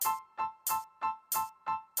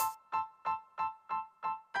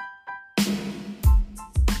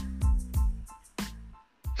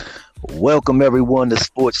Welcome everyone to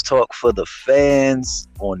Sports Talk for the Fans.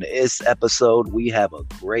 On this episode, we have a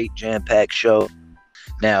great jam-packed show.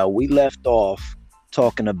 Now, we left off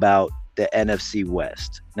talking about the NFC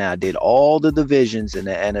West. Now, I did all the divisions in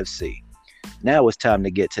the NFC. Now it's time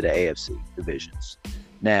to get to the AFC divisions.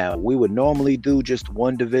 Now, we would normally do just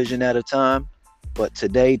one division at a time, but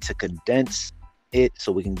today, to condense it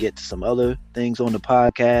so we can get to some other things on the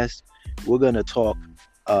podcast, we're going to talk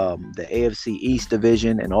the AFC East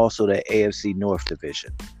division and also the AFC North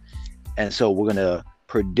division. And so we're going to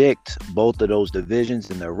predict both of those divisions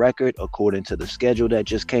and their record according to the schedule that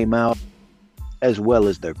just came out, as well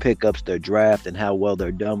as their pickups, their draft, and how well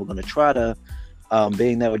they're done. We're going to try to,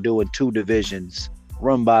 being that we're doing two divisions,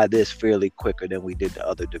 run by this fairly quicker than we did the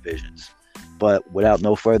other divisions. But without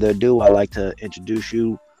no further ado, I'd like to introduce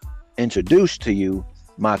to you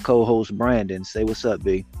my co-host Brandon. Say what's up,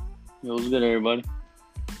 B. Yo, what's good, everybody?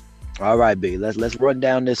 All right, B. Let's run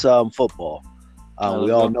down this football. We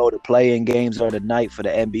all know the play-in games are tonight for the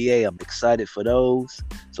NBA. I'm excited for those.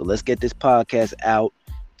 So let's get this podcast out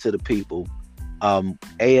to the people.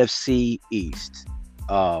 AFC East.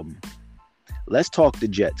 Let's talk the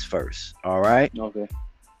Jets first. All right. Okay.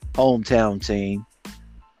 Hometown team.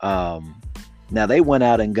 Now they went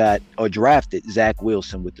out and drafted Zach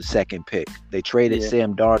Wilson with the second pick. They traded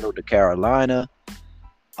Sam Darnold to Carolina.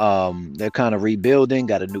 They're kind of rebuilding,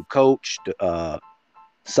 got a new coach,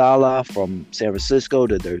 Salah from San Francisco,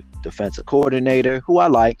 to their defensive coordinator, who I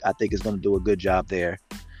like. I think is going to do a good job there.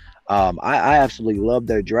 I absolutely love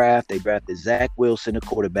their draft. They drafted Zach Wilson, a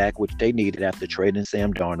quarterback, which they needed after trading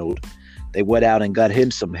Sam Darnold. They went out and got him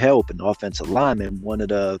some help, an offensive lineman, one of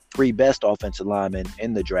the three best offensive linemen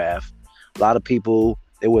in the draft. A lot of people,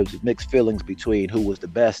 there was mixed feelings between who was the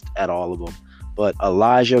best at all of them. But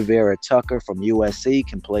Elijah Vera Tucker from USC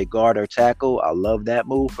can play guard or tackle. I love that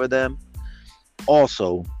move for them.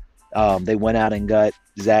 Also, they went out and got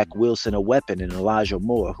Zach Wilson a weapon in Elijah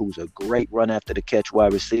Moore, who's a great run after the catch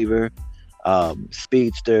wide receiver,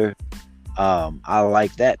 speedster. I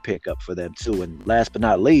like that pickup for them too. And last but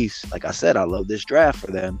not least, like I said, I love this draft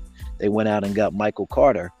for them. They went out and got Michael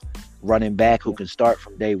Carter, running back who can start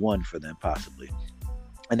from day one for them possibly.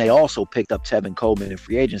 And they also picked up Tevin Coleman in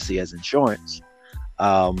free agency as insurance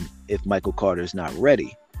if Michael Carter is not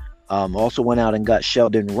ready. Also went out and got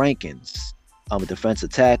Sheldon Rankins, a defensive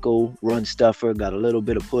tackle, run stuffer, got a little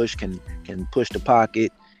bit of push, can push the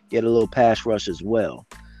pocket, get a little pass rush as well.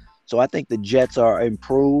 So I think the Jets are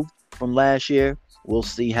improved from last year. We'll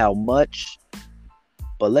see how much.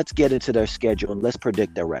 But let's get into their schedule and let's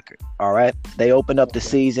predict their record. All right. They opened up the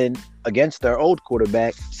season against their old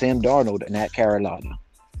quarterback, Sam Darnold, and at Carolina.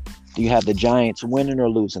 Do you have the Giants winning or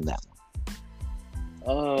losing that one?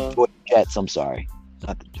 Or the Jets, I'm sorry.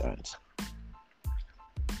 Not the Giants.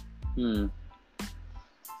 I'm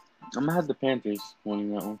going to have the Panthers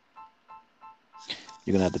winning that one.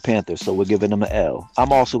 You're going to have the Panthers, so we're giving them an L.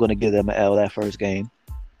 I'm also going to give them an L that first game.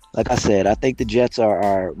 Like I said, I think the Jets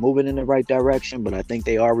are moving in the right direction, but I think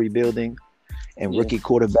they are rebuilding. And rookie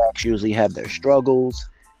quarterbacks usually have their struggles.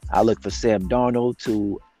 I look for Sam Darnold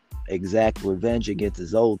to exact revenge against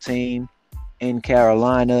his old team in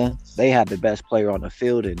Carolina. They have the best player on the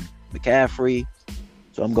field in McCaffrey.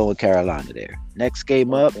 So I'm going Carolina there. Next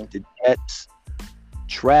game up, the Jets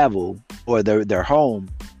travel, or they're home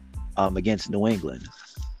against New England.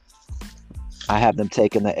 I have them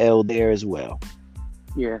taking the L there as well.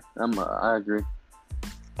 Yeah, I agree.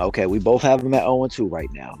 Okay, we both have them at 0-2 right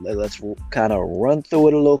now. Let's kind of run through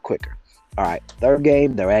it a little quicker. All right, third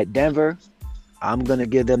game, they're at Denver. I'm gonna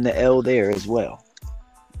give them the L there as well.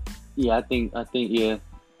 Yeah, I think yeah,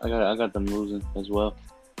 I got them losing as well.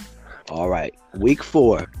 All right, week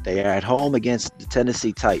 4, they are at home against the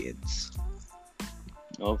Tennessee Titans.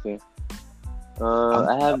 Okay.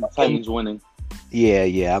 I have the Titans winning.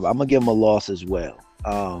 Yeah, I'm gonna give them a loss as well.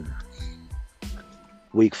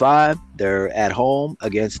 Week 5, they're at home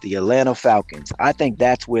against the Atlanta Falcons. I think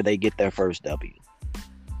that's where they get their first W.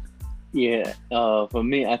 Yeah, for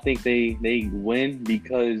me, I think they win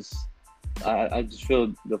because I just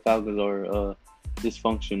feel the Falcons are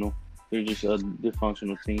dysfunctional. They're just a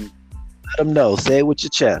dysfunctional team. Let them know. Say it with your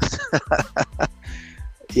chest.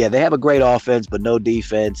 Yeah, they have a great offense, but no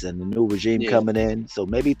defense, and the new regime coming in. So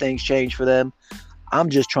maybe things change for them. I'm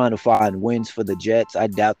just trying to find wins for the Jets. I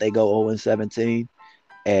doubt they go 0-17.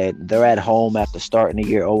 And they're at home after starting the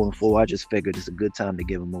year 0-4. I just figured it's a good time to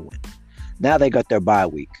give them a win. Now they got their bye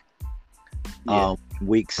week.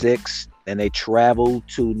 Week 6, and they travel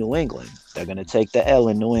to New England. They're going to take the L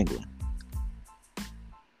in New England.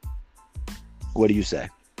 What do you say?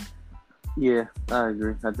 Yeah, I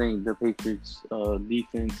agree. I think the Patriots'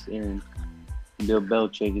 defense and Bill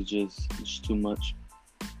Belichick is just too much.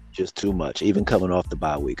 Just too much. Even coming off the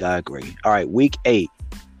bye week, I agree. All right, week 8.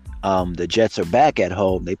 The Jets are back at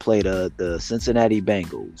home. They play the Cincinnati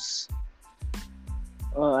Bengals.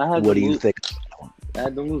 What do you think? I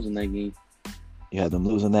had them losing that game. You have them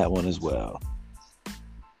losing that one as well.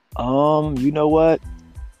 You know what?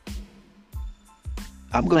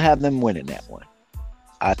 I'm gonna have them winning that one.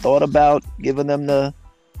 I thought about giving them the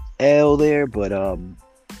L there, but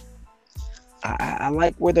I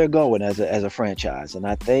like where they're going as a franchise, and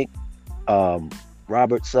I think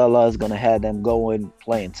Robert Saleh is gonna have them going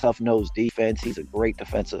playing tough nosed defense. He's a great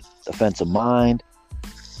defensive mind,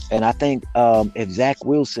 and I think if Zach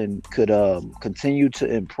Wilson could continue to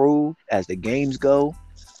improve as the games go,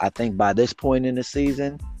 I think by this point in the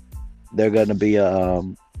season, they're gonna be a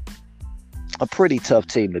pretty tough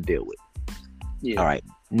team to deal with. Yeah. All right.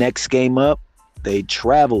 Next game up, they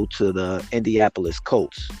travel to the Indianapolis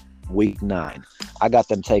Colts, week 9. I got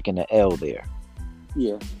them taking the L there.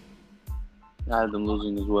 Yeah. I had them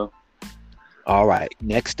losing as well. All right.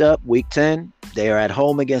 Next up, week 10, they are at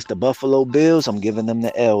home against the Buffalo Bills. I'm giving them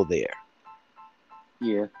the L there.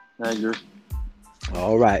 Yeah, I agree.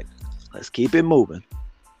 All right. Let's keep it moving.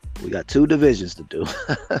 We got 2 divisions to do.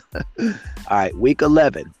 All right. Week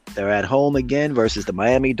 11, they're at home again versus the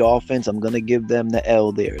Miami Dolphins. I'm going to give them the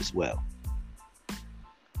L there as well.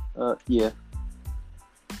 Yeah.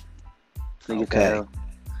 Okay.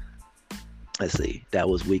 Let's see. That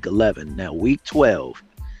was week 11. Now, week 12,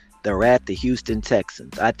 they're at the Houston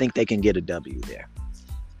Texans. I think they can get a W there.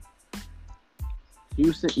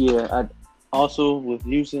 Houston, yeah. Also, with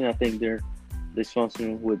Houston, I think they're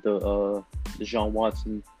dysfunctional with the Deshaun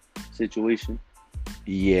Watson situation.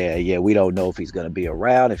 Yeah. We don't know if he's going to be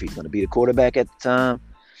around, if he's going to be the quarterback at the time.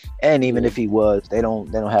 And even if he was, they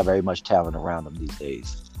don't have very much talent around them these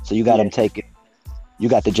days. So you got them taking. You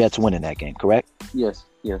got the Jets winning that game, correct? Yes.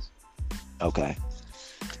 Okay.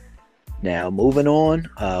 Now, moving on.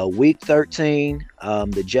 Week 13,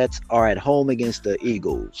 the Jets are at home against the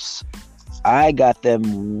Eagles. I got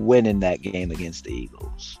them winning that game against the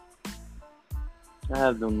Eagles. I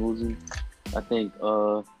have them losing. I think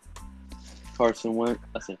Carson Wentz.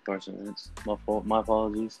 I said Carson Wentz. My fault. My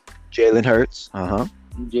apologies. Jalen Hurts.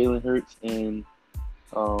 Jalen Hurts and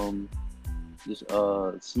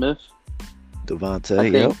Smith.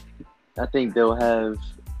 Devontae. I think they'll have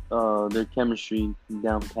their chemistry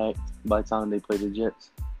down packed by the time they play the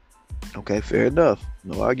Jets. Okay, fair enough.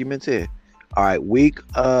 No arguments here. All right, week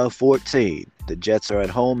 14. The Jets are at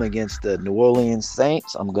home against the New Orleans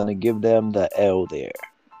Saints. I'm going to give them the L there.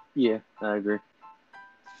 Yeah, I agree.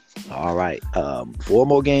 All right, 4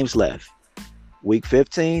 more games left. Week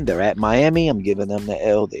 15, they're at Miami. I'm giving them the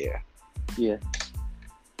L there. Yeah.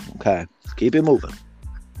 Okay, let's keep it moving.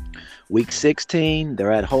 Week 16,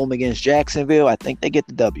 they're at home against Jacksonville. I think they get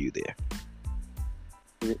the W there.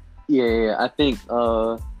 Yeah. I think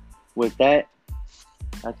with that,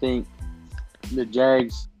 I think the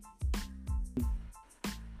Jags.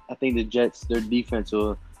 I think the Jets, their defense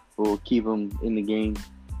will keep them in the game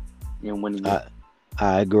and winning it.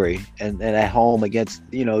 I agree. And at home against,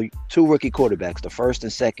 2 rookie quarterbacks, the first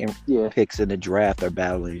and second picks in the draft are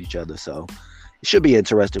battling each other. So it should be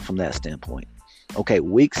interesting from that standpoint. Okay,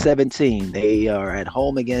 week 17, they are at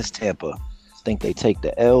home against Tampa. I think they take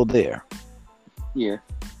the L there. Yeah,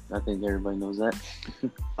 I think everybody knows that.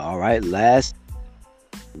 All right, last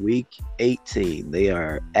week 18, they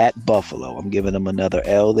are at Buffalo. I'm giving them another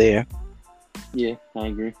L there. Yeah, I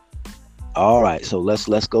agree. All right, so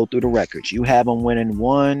let's go through the records. You have them winning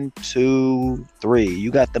 1, 2, 3.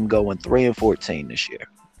 You got them going 3-14 this year.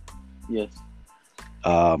 Yes.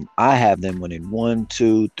 I have them winning 1,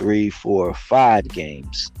 2, 3, 4, 5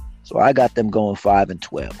 games. So I got them going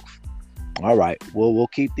 5-12. All right. Well, we'll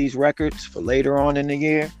keep these records for later on in the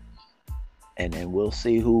year, and then we'll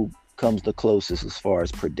see who comes the closest as far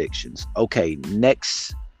as predictions. Okay,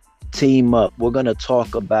 next team up, we're gonna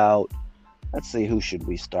talk about. Let's see, who should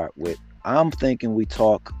we start with? I'm thinking we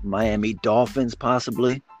talk Miami Dolphins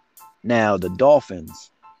possibly. Now the Dolphins.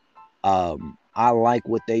 I like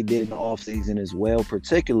what they did in the offseason as well,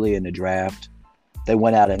 particularly in the draft. They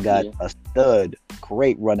went out and got a stud,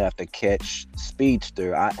 great run after catch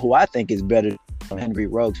speedster, who I think is better than Henry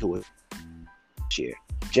Ruggs, who was this year.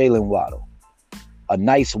 Jalen Waddle, a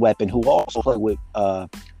nice weapon who also played with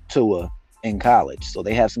Tua in college, so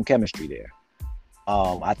they have some chemistry there.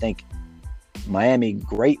 I think Miami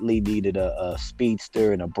greatly needed a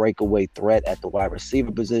speedster and a breakaway threat at the wide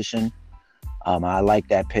receiver position. I like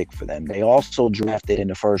that pick for them. They also drafted in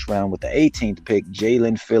the first round with the 18th pick,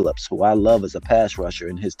 Jalen Phillips, who I love as a pass rusher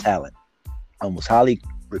and his talent. Was highly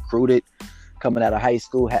recruited coming out of high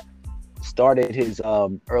school. started his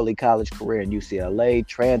early college career in UCLA,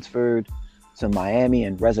 transferred to Miami,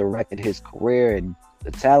 and resurrected his career. And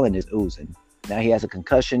the talent is oozing. Now he has a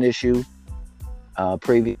concussion issue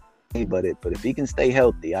previously, but if he can stay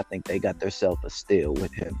healthy, I think they got themselves a steal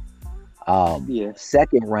with him. Yeah.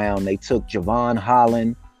 Second round, they took Javon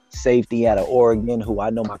Holland, safety out of Oregon, who I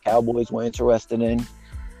know my Cowboys were interested in.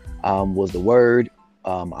 Was the word.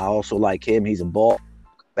 I also like him. He's a ball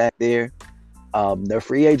back there. Their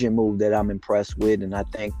free agent move that I'm impressed with, and I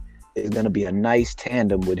think is going to be a nice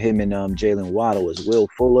tandem with him and Jalen Waddle, is Will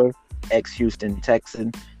Fuller, ex-Houston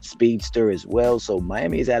Texan, speedster as well. So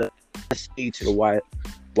Miami is at a speed to the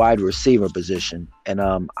wide receiver position, and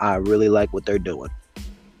I really like what they're doing.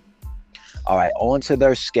 All right, on to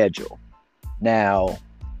their schedule. Now,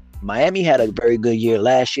 Miami had a very good year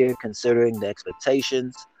last year, considering the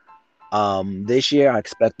expectations. This year, I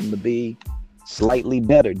expect them to be slightly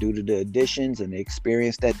better due to the additions and the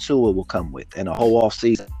experience that Tua will come with, and a whole off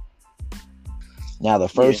season. Now, the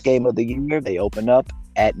first game of the year, they open up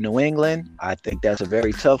at New England. I think that's a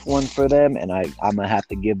very tough one for them, and I'm gonna have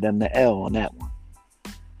to give them the L on that one.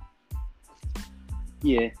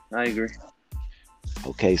 Yeah, I agree.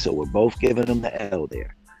 Okay, so we're both giving them the L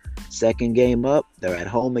there. Second game up, they're at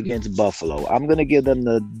home against Buffalo. I'm gonna give them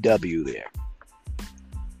the W there.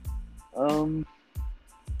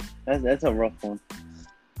 That's a rough one,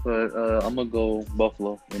 but I'm gonna go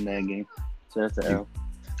Buffalo in that game. So that's an L.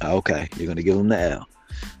 Okay, you're gonna give them the L.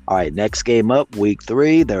 All right, next game up, week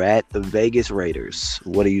 3, they're at the Vegas Raiders.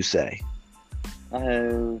 What do you say? I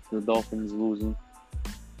have the Dolphins losing.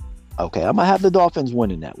 Okay, I'm gonna have the Dolphins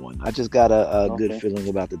winning that one. I just got a Okay. good feeling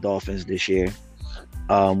about the Dolphins this year.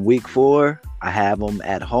 Week 4, I have them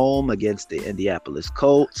at home against the Indianapolis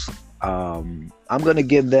Colts. I'm gonna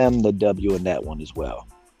give them the W in that one as well.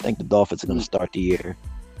 I think the Dolphins are gonna start the year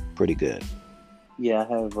pretty good. Yeah,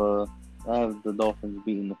 I have the Dolphins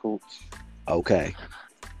beating the Colts. Okay.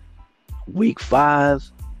 Week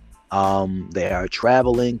 5, they are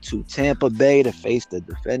traveling to Tampa Bay to face the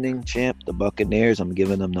defending champ, the Buccaneers. I'm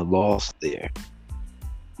giving them the loss there.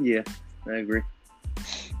 Yeah, I agree.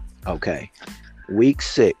 Okay. Week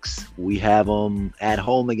 6, we have them at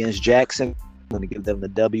home against Jackson. I'm going to give them the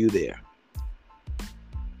W there.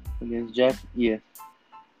 Against Jack, yeah,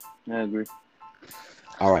 I agree.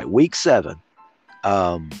 All right. Week 7,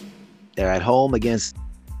 they're at home against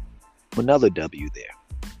another W there.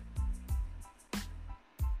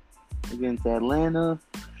 Against Atlanta,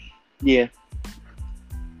 yeah.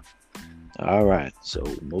 All right. So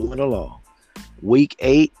moving along. Week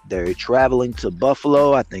 8, they're traveling to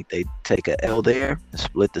Buffalo. I think they take a L there and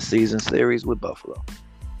split the season series with Buffalo.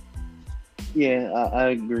 Yeah, I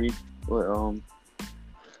agree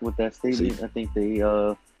with that statement. See? I think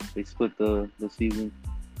they split the season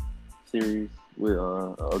series with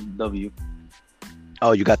a W.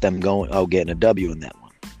 Oh, you got them going. Oh, getting a W in that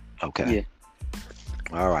one. Okay. Yeah.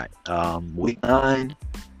 All right. Week 9,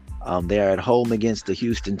 they're at home against the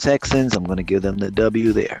Houston Texans. I'm going to give them the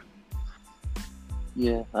W there.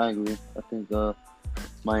 Yeah, I agree. I think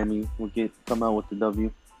Miami will come out with the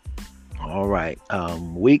W. All right.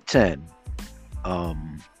 Week 10,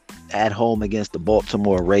 at home against the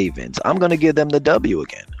Baltimore Ravens. I'm going to give them the W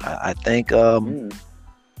again. I think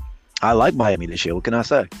I like Miami this year. What can I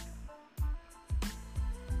say?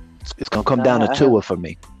 It's going to come down to Tua for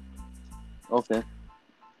me. Okay.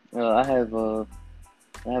 I have the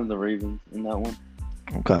Ravens in that one.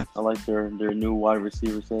 Okay. I like their new wide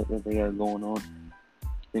receiver set that they got going on. I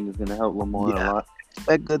think it's going to help Lamar a lot. I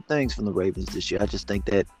expect good things from the Ravens this year. I just think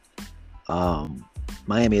that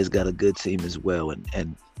Miami has got a good team as well,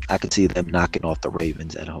 and I can see them knocking off the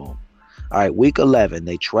Ravens at home. All right, week 11,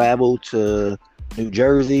 they travel to New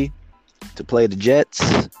Jersey to play the Jets.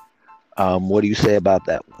 What do you say about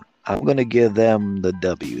that one? I'm going to give them the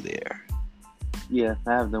W there. Yeah,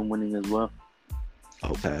 I have them winning as well.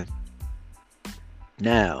 Okay.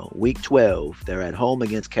 Now, week 12, they're at home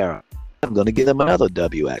against Carolina. I'm going to give them another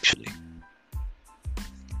W, actually.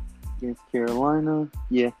 Against Carolina,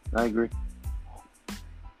 yeah, I agree.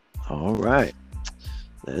 All right.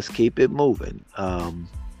 Let's keep it moving.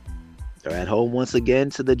 They're at home once again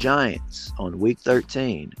to the Giants on week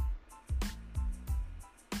 13.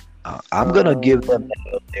 I'm going to give them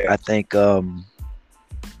that there. I think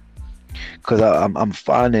because I'm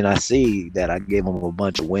finding I see that I gave them a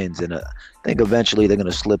bunch of wins, and I think eventually they're going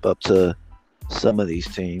to slip up to some of these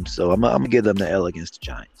teams. So I'm going to give them the L against the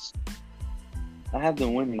Giants. I have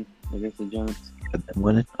them winning against the Giants.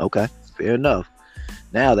 Winning? Okay, fair enough.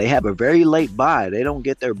 Now, they have a very late bye. They don't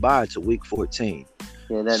get their bye to week 14.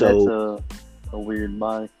 Yeah, that's a weird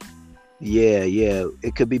bye. Yeah.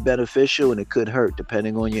 It could be beneficial and it could hurt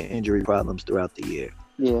depending on your injury problems throughout the year.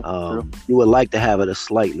 Yeah, true. You would like to have it a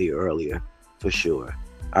slightly earlier for sure.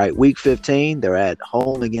 All right, week 15, they're at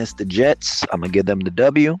home against the Jets. I'm gonna give them the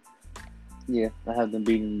W. Yeah, I have them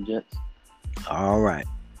beating the Jets. All right.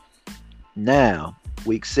 Now,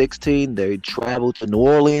 week 16, they travel to New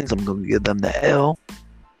Orleans. I'm gonna give them the L.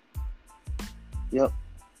 Yep,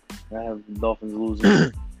 I have the Dolphins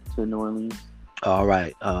losing to New Orleans. All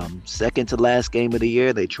right. Second to last game of the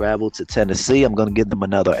year, they travel to Tennessee. I'm gonna give them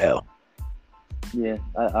another L. Yeah,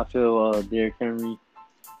 I feel Derrick Henry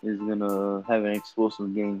is gonna have an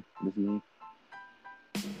explosive game this game.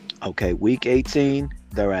 Okay, week 18,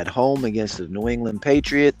 they're at home against the New England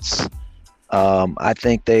Patriots. I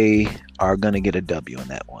think they are gonna get a W on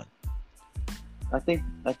that one. I think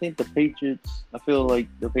the Patriots. I feel like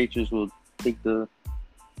the Patriots will take the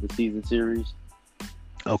season series.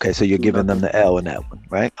 Okay, so you're giving them 2-0. the L in that one,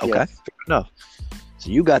 right? Okay, Yes. fair enough. So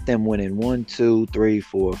you got them winning 1, 2, 3,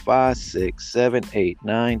 4, 5, 6, 7, 8,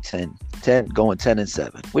 9, 10. 10 going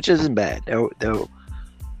 10-7, which isn't bad. They'll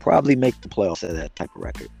probably make the playoffs at that type of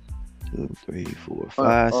record. 2, 3, 4, Uh,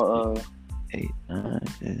 5, 6, uh, uh, 8, 9,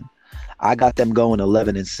 10. I got them going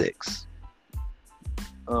 11-6.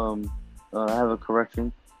 I have a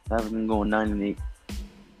correction. I have them going 9-8.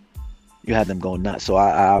 You had them going not, so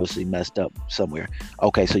I obviously messed up somewhere.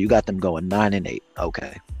 Okay, so you got them going 9-8.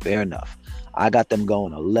 Okay, fair enough. I got them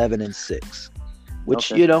going 11-6,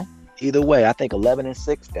 which Okay. either way, I think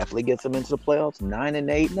 11-6 definitely gets them into the playoffs.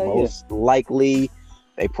 9-8, No, yeah. most likely,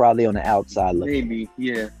 they probably on the outside looking. Maybe.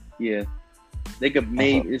 Yeah. They could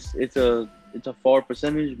maybe it's a far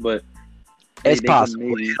percentage, but It's they could possible.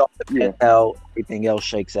 maybe. It all depends how everything else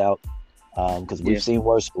shakes out, because we've Yeah. seen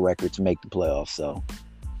worse records make the playoffs. So,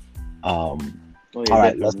 um, Oh yeah, all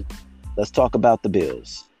right, definitely. let's talk about the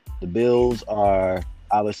Bills. The Bills are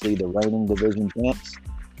obviously the reigning division champs.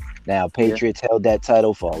 Now, Patriots held that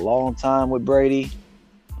title for a long time with Brady.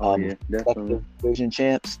 Oh yeah, definitely. Respective division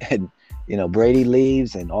champs, and Brady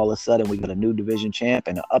leaves, and all of a sudden we got a new division champ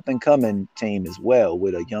and an up and coming team as well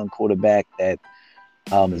with a young quarterback that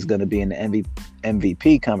is going to be in the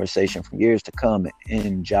MVP conversation for years to come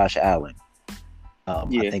in Josh Allen. I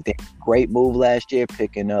think they had a great move last year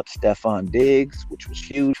picking up Stephon Diggs, which was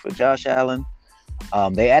huge for Josh Allen.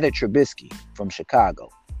 They added Trubisky from Chicago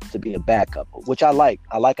to be a backup, which I like.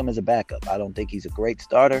 I like him as a backup. I don't think he's a great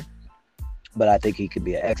starter, but I think he could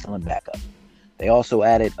be an excellent backup. They also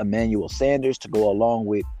added Emmanuel Sanders to go along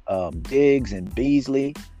with Diggs and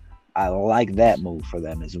Beasley. I like that move for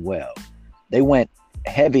them as well. They went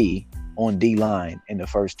heavy on D-line in the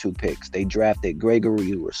first two picks. They drafted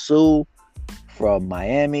Gregory Rousseau from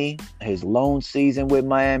Miami. His lone season with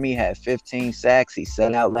Miami had 15 sacks. He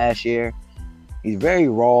set out last year. He's very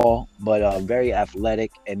raw, but very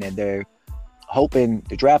athletic. And then they're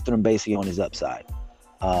drafting him basically on his upside.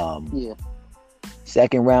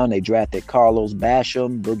 Second round, they drafted Carlos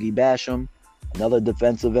Basham, Boogie Basham, another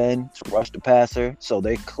defensive end to rush the passer. So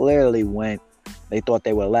they clearly they thought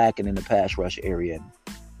they were lacking in the pass rush area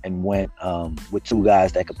and went with two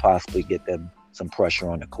guys that could possibly get them some pressure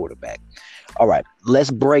on the quarterback. All right, let's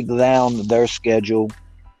break down their schedule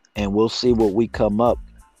and we'll see what we come up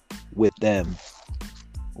with them.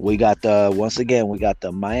 We got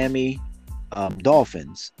the Miami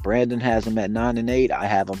Dolphins. Brandon has them at 9-8. I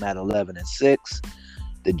have them at 11-6.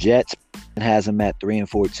 The Jets has them at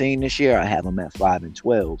 3-14 this year. I have them at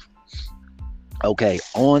 5-12. Okay,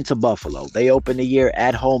 on to Buffalo. They open the year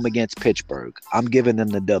at home against Pittsburgh. I'm giving them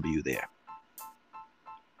the W there.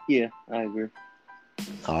 Yeah, I agree.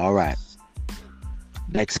 All right.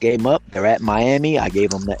 Next game up, they're at Miami. I gave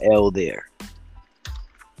them the L there.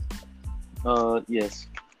 Yes.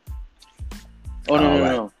 Oh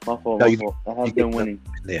no. My fault. No, My fault. I have them winning.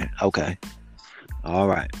 There. Okay. All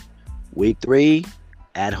right. Week 3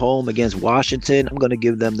 at home against Washington. I'm going to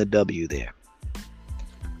give them the W there.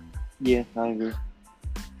 Yeah, I agree.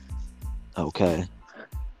 Okay.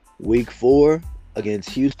 Week 4 against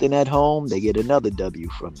Houston at home. They get another W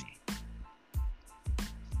from me.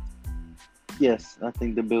 Yes, I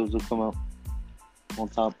think the Bills will come out on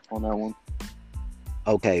top on that one.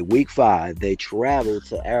 Okay, week 5, they travel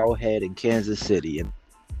to Arrowhead in Kansas City and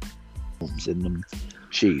the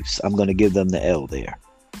Chiefs. I'm going to give them the L there.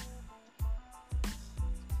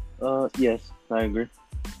 Yes, I agree.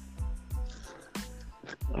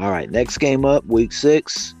 All right, next game up, week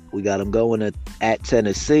 6. We got them going at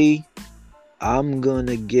Tennessee. I'm going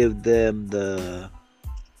to give them the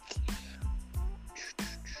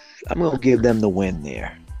win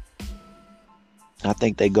there. I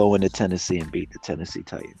think they go into Tennessee and beat the Tennessee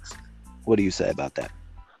Titans. What do you say about that?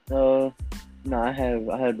 No, I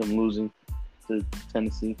had them losing. to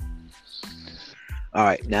Tennessee. All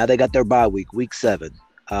right, now they got their bye week 7.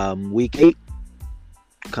 Week 8,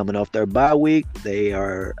 coming off their bye week, they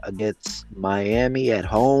are against Miami at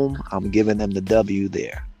home. I'm giving them the W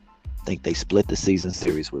there. I think they split the season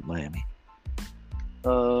series with Miami.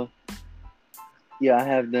 Yeah, I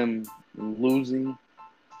have them losing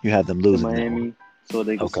You have them to losing that one. Miami, so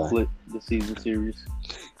they can Okay. split the season series.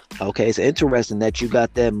 Okay, it's interesting that you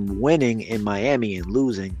got them winning in Miami and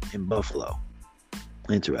losing in Buffalo.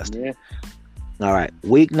 Interesting. Yeah. All right,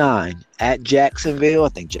 week 9 at Jacksonville. I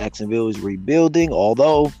think Jacksonville is rebuilding,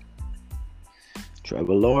 although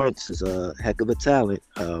Trevor Lawrence is a heck of a talent.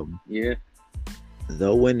 Yeah.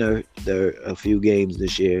 They'll win their a few games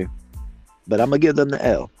this year, but I'm gonna give them the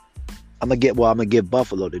L. I'm gonna give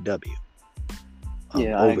Buffalo the W.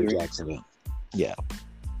 Yeah, I Over agree. Jacksonville. Yeah.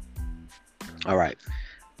 All right.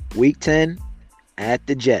 Week 10 at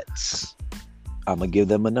the Jets. I'm gonna give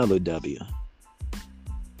them another W.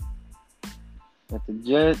 At the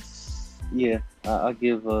Jets, yeah, I'll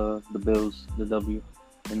give the Bills the W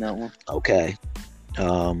in that one. Okay.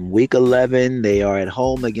 Week 11, they are at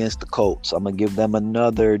home against the Colts. I'm gonna give them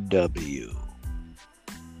another W.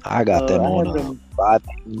 I got them I on had a them. 5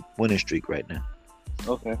 winning streak right now.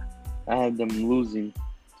 Okay, I had them losing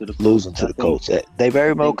to the Colts. Losing to the Colts. They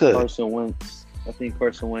very well could. I think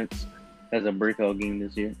Carson Wentz has a breakout game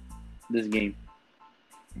this game.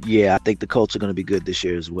 Yeah, I think the Colts are going to be good this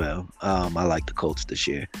year as well. I like the Colts this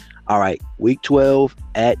year. All right, week 12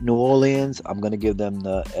 at New Orleans. I'm going to give them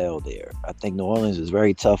the L there. I think New Orleans is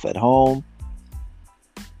very tough at home.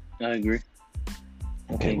 I agree.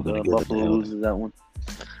 I Okay, think we're going to give them Buffalo the L. loses that one.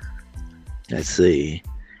 Let's see.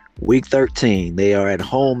 Week 13, they are at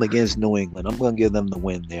home against New England. I'm going to give them the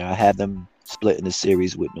win there. I have them splitting the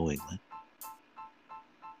series with New England.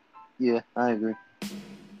 Yeah, I agree.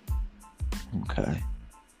 Okay.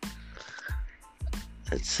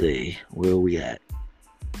 Let's see. Where are we at?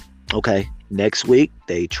 Okay. Next week,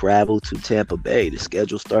 they travel to Tampa Bay. The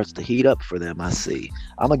schedule starts to heat up for them, I see.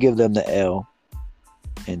 I'm going to give them the L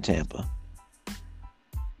in Tampa.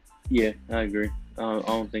 Yeah, I agree. I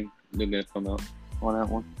don't think they're going to come out on that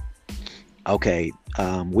one. Okay.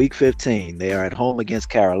 Week 15, they are at home against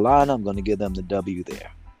Carolina. I'm going to give them the W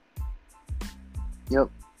there. Yep,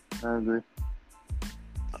 I agree.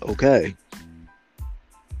 Okay.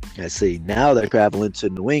 Let's see. Now they're traveling to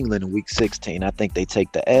New England in week 16. I think they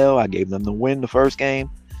take the L. I gave them the win the first game.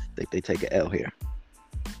 I think they take an L here.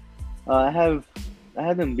 I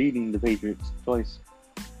had them beating the Patriots twice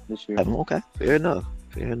this year. Okay. Fair enough.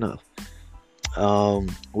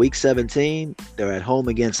 Week 17, they're at home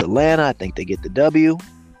against Atlanta. I think they get the W.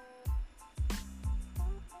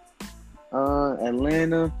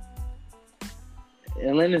 Atlanta's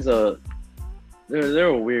they're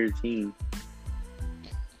a weird team.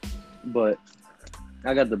 But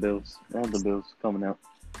I got the Bills. I have the Bills coming out.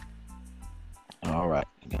 All right.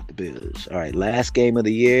 You got the Bills. All right. Last game of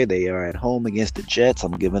the year. They are at home against the Jets.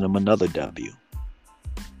 I'm giving them another W.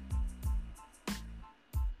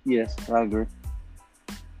 Yes, I agree.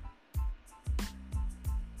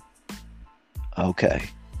 Okay.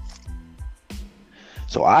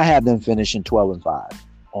 So I have them finishing 12-5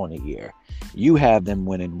 on the year. You have them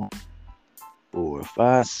winning 4,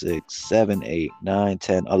 5, 6, 7, 8, 9,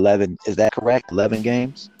 10, 11. Is that correct? 11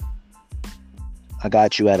 games? I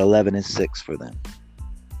got you at 11-6 for them.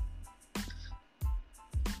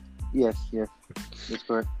 Yes, that's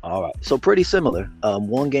correct. All right. So pretty similar.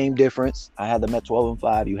 1 game difference. I had them at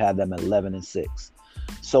 12-5. You have them at 11-6.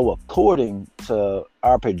 So according to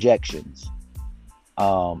our projections,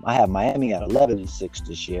 I have Miami at 11-6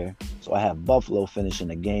 this year. So I have Buffalo finishing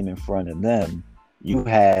a game in front of them. You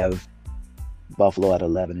have Buffalo at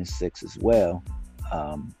 11-6 as well.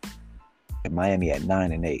 And Miami at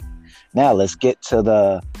 9-8. Now let's get to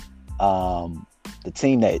the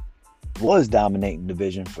team that was dominating the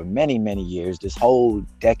division for many, many years, this whole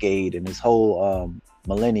decade and this whole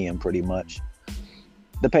millennium, pretty much.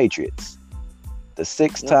 The Patriots, the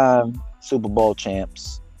 6-time Super Bowl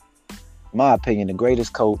champs. In my opinion, the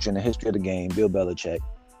greatest coach in the history of the game, Bill Belichick.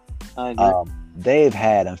 I agree. They've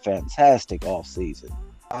had a fantastic offseason.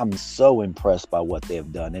 I'm so impressed by what they've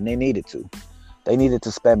done, and they needed to. They needed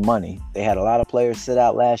to spend money. They had a lot of players sit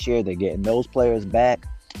out last year. They're getting those players back.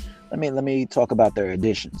 Let me talk about their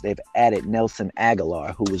additions. They've added Nelson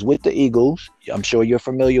Aguilar, who was with the Eagles. I'm sure you're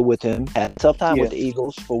familiar with him. Had a tough time with the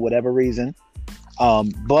Eagles for whatever reason.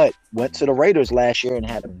 But went to the Raiders last year and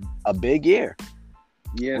had a big year.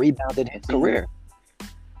 Yeah. Rebounded his career.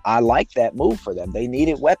 I like that move for them. They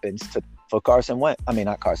needed weapons for Carson Wentz. I mean,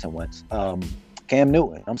 not Carson Wentz. Cam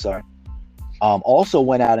Newton. I'm sorry. Also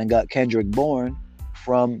went out and got Kendrick Bourne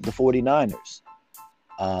from the 49ers.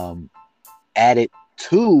 Added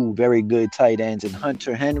two very good tight ends in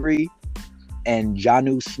Hunter Henry and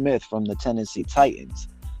Jonnu Smith from the Tennessee Titans.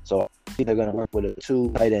 So I think they're going to work with a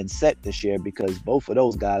two tight end set this year because both of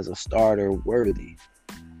those guys are starter worthy.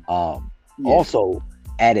 Also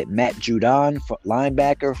added Matt Judon,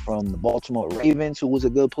 linebacker from the Baltimore Ravens, who was a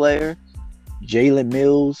good player. Jalen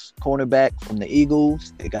Mills, cornerback from the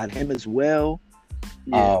Eagles. They got him as well.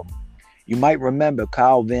 Yeah. You might remember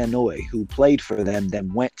Kyle Van Noy, who played for them,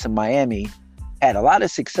 then went to Miami, had a lot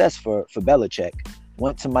of success for Belichick.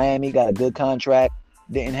 Went to Miami, got a good contract,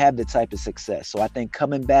 didn't have the type of success. So I think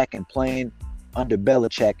coming back and playing under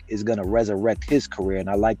Belichick is going to resurrect his career, and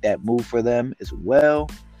I like that move for them as well.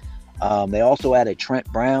 They also added Trent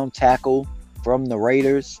Brown, tackle from the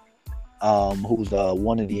Raiders, who's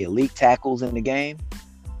one of the elite tackles in the game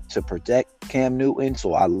to protect Cam Newton.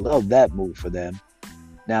 So I love that move for them.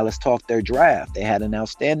 Now let's talk their draft. They had an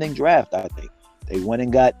outstanding draft, I think. They went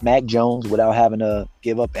and got Mac Jones without having to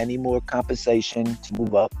give up any more compensation to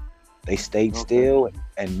move up. They stayed still,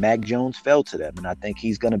 and Mac Jones fell to them. And I think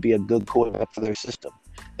he's going to be a good quarterback for their system.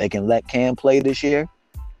 They can let Cam play this year.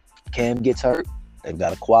 Cam gets hurt. They've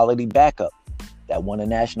got a quality backup that won a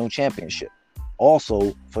national championship.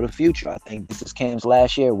 Also, for the future, I think this is Cam's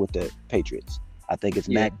last year with the Patriots. I think it's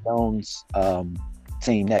Mac Jones'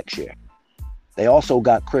 team next year. They also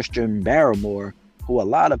got Christian Barrymore, who a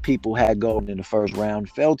lot of people had going in the first round,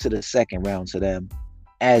 fell to the second round to them,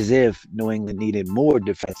 as if New England needed more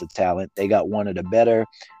defensive talent. They got one of the better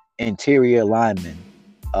interior linemen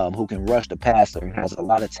who can rush the passer and has a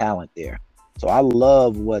lot of talent there. So I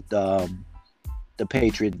love what the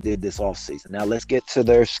Patriots did this offseason. Now let's get to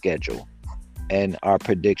their schedule and our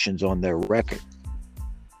predictions on their record.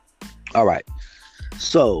 All right.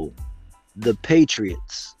 So the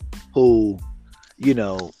Patriots, who,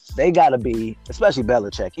 they got to be, especially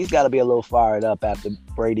Belichick, he's got to be a little fired up after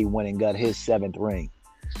Brady went and got his 7th ring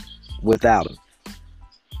without him.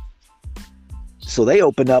 So they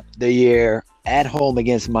open up the year at home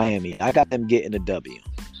against Miami. I got them getting a W.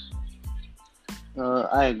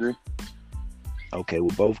 I agree. Okay,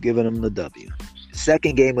 we're both giving them the W.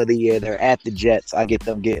 Second game of the year, they're at the Jets. I get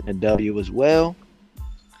them getting a W as well.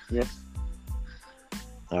 Yes.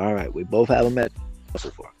 All right, we both have them at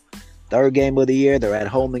so far. Third game of the year, they're at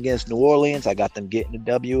home against New Orleans. I got them getting a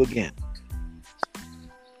W again.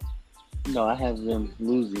 No, I have them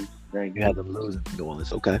losing. You have them losing to New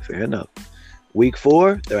Orleans. Okay, fair enough. Week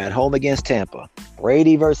 4, they're at home against Tampa.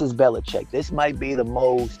 Brady versus Belichick. This might be the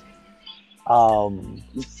most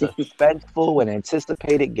suspenseful and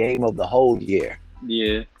anticipated game of the whole year.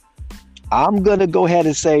 Yeah. I'm going to go ahead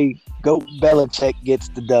and say Goat Belichick gets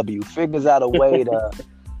the W. Figures out a way to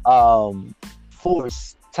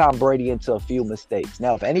force Tom Brady into a few mistakes.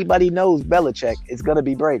 Now, if anybody knows Belichick, it's going to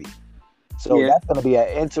be Brady. So that's going to be an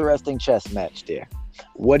interesting chess match there.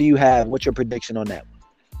 What do you have? What's your prediction on that one?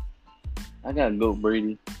 I got to go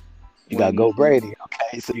Brady. You got to go Brady.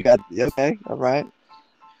 Okay, so you got – okay, all right.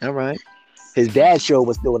 His dad's show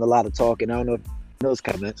was doing a lot of talking. I don't know if those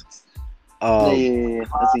comments. Yeah.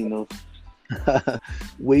 I seen those.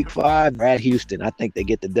 Week 5, they're at Houston. I think they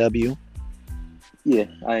get the W. Yeah,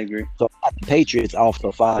 I agree. So the Patriots off to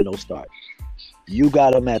a 5-0 start. You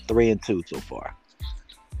got them at 3-2 so far.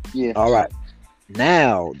 Yeah. All right.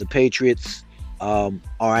 Now the Patriots are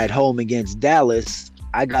at home against Dallas.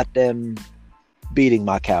 I got them beating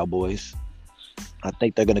my Cowboys. I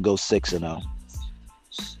think they're gonna go 6-0.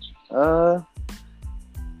 I'm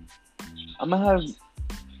gonna have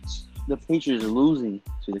the Patriots losing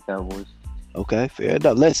to the Cowboys. Okay, fair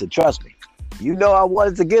enough. Listen, trust me. You know I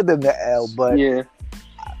wanted to give them the L, but yeah,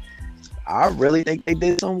 I really think they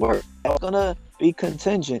did some work. It's gonna be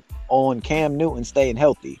contingent on Cam Newton staying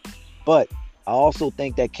healthy, but I also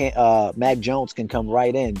think that Mac Jones can come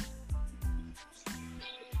right in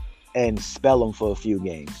and spell them for a few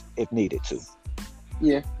games if needed to.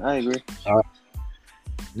 Yeah, I agree. All right.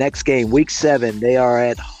 Next game, week 7, they are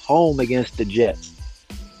at home against the Jets.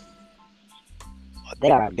 They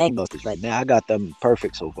are gangbusters right now. I got them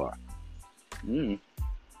perfect so far.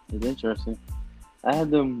 It's interesting. I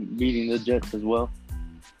had them beating the Jets as well.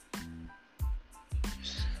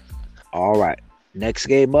 All right. Next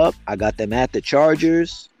game up, I got them at the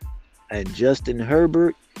Chargers and Justin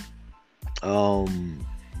Herbert. I'm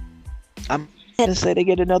gonna say they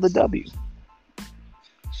get another W.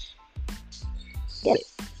 Get it?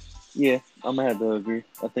 Yeah, I'm gonna have to agree.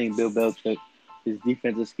 I think Bill Belichick, his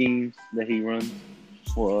defensive schemes that he runs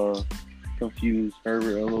will confuse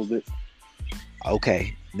Herbert a little bit.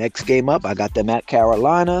 Okay. Next game up, I got them at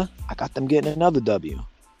Carolina. I got them getting another W.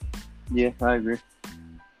 Yeah, I agree.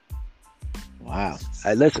 Wow.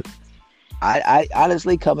 Listen, I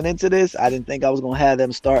honestly coming into this, I didn't think I was gonna have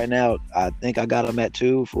them starting out. I think I got them at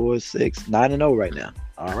 2, 4, 6, 9-0 right now.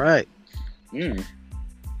 All right. Mm.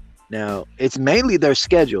 Now it's mainly their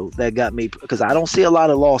schedule that got me because I don't see a lot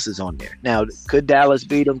of losses on there. Now, could Dallas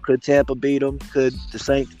beat them? Could Tampa beat them? Could the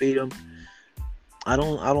Saints beat them? I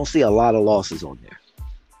don't see a lot of losses on there.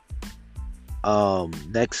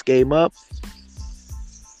 Next game up.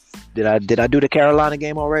 Did I do the Carolina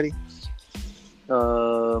game already?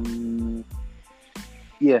 Um.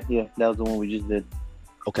 Yeah, that was the one we just did.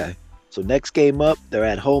 Okay. So next game up, they're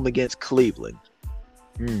at home against Cleveland.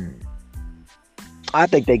 I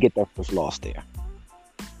think they get their first loss there.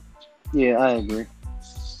 Yeah, I agree.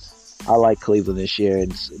 I like Cleveland this year,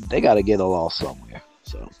 and they got to get a loss somewhere.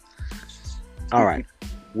 So, all right.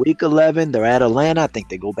 Week 11, they're at Atlanta. I think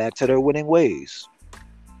they go back to their winning ways.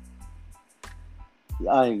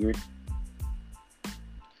 I agree.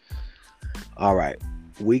 All right.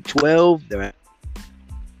 Week 12, they're at.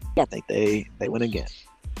 I think they win again.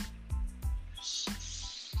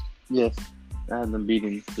 Yes, I had them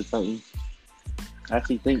beating the Titans. I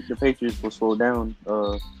actually think the Patriots will slow down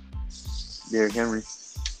Derrick Henry.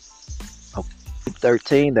 Week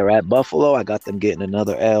 13, they're at Buffalo. I got them getting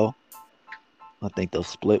another L. I think they'll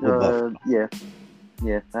split with Buffalo. Yeah,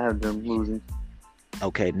 I have them losing.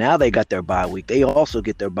 Okay, now they got their bye week. They also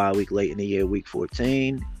get their bye week late in the year, week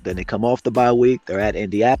 14. Then they come off the bye week. They're at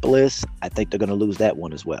Indianapolis. I think they're going to lose that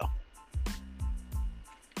one as well.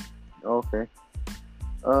 Okay.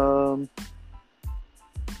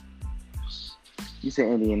 You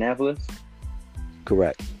say Indianapolis?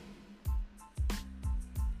 Correct.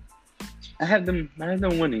 I have them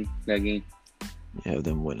winning that game. You have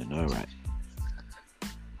them winning. All right.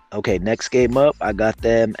 Okay, next game up, I got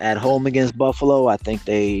them at home against Buffalo. I think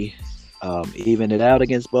they even it out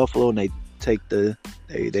against Buffalo, and they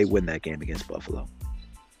win that game against Buffalo.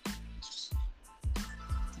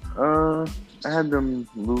 I had them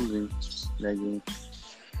losing that game.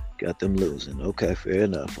 Got them losing. Okay, fair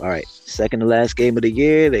enough. All right, second to last game of the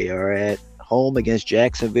year, they are at home against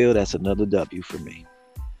Jacksonville. That's another W for me.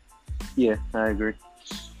 Yeah, I agree.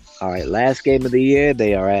 All right, last game of the year,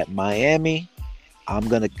 they are at Miami. I'm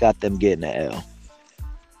gonna got them getting an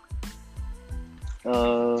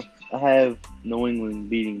L. I have New England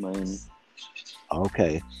beating Miami.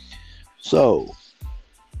 Okay, so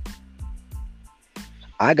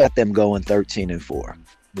I got them going 13-4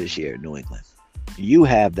 this year, New England. You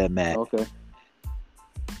have them at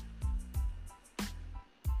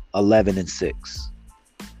 11-6.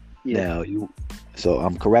 Yeah. Now so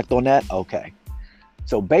I'm correct on that. Okay,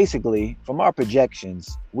 so basically, from our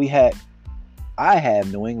projections, I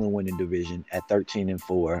have New England winning division at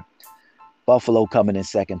 13-4. Buffalo coming in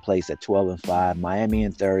second place at 12-5. Miami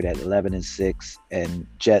in third at 11-6, and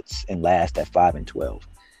Jets in last at 5-12.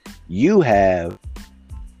 You have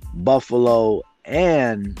Buffalo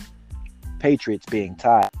and Patriots being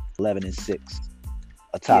tied 11-6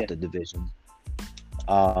 atop the division.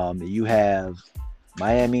 You have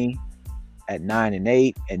Miami at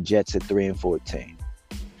 9-8 and Jets at 3-14.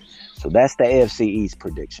 So that's the AFC East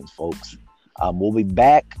predictions, folks. We'll be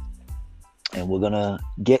back, and we're going to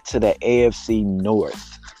get to the AFC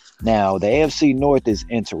North. Now, the AFC North is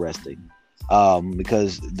interesting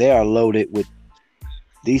because they are loaded with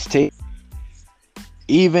these teams.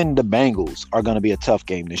 Even the Bengals are going to be a tough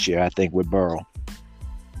game this year, I think, with Burrow.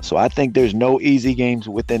 So I think there's no easy games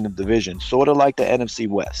within the division, sort of like the NFC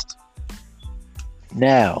West.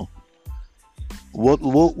 Now,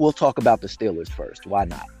 we'll talk about the Steelers first. Why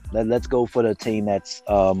not? Let's go for the team that's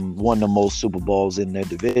won the most Super Bowls in their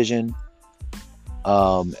division,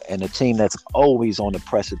 and a team that's always on the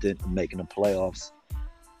precedent of making the playoffs,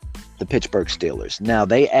 the Pittsburgh Steelers. Now,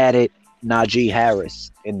 they added Najee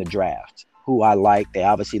Harris in the draft, who I like. They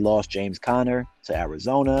obviously lost James Conner to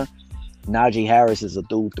Arizona. Najee Harris is a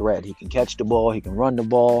dual threat. He can catch the ball. He can run the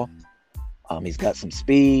ball. He's got some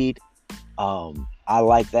speed. I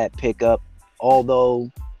like that pickup, although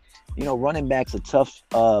running back's a tough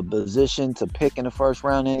position to pick in the first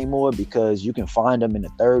round anymore because you can find them in the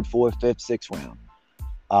third, fourth, fifth, sixth round.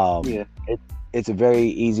 It's a very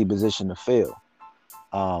easy position to fill.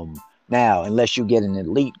 Now, unless you get an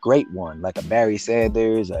elite great one, like a Barry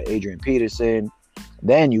Sanders, or Adrian Peterson,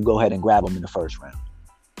 then you go ahead and grab them in the first round.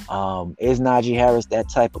 Is Najee Harris that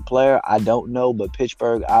type of player? I don't know, but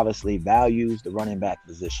Pittsburgh obviously values the running back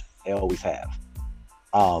position. They always have.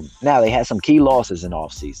 Now, they had some key losses in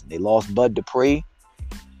offseason. They lost Bud Dupree,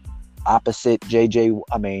 opposite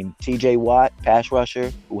TJ Watt, pass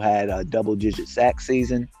rusher, who had a double-digit sack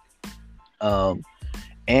season,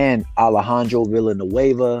 and Alejandro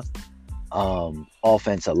Villanueva,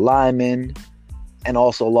 offensive lineman. and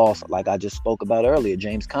also lost, like I just spoke about earlier,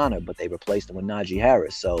 James Conner, but they replaced him with Najee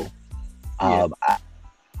Harris. So Yeah. I,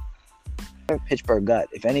 Pittsburgh got,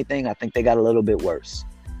 if anything, I think they got a little bit worse.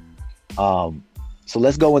 Um, so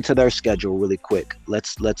let's go into their schedule really quick.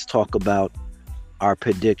 Let's talk about our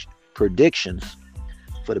predictions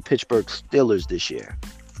for the Pittsburgh Steelers this year.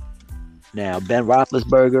 Now, Ben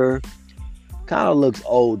Roethlisberger kind of looks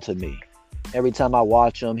old to me. Every time I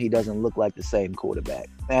watch him, he doesn't look like the same quarterback.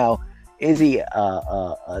 Now, is he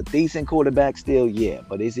a decent quarterback still? Yeah,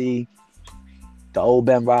 but is he the old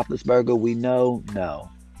Ben Roethlisberger we know? No.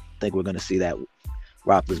 I think we're going to see that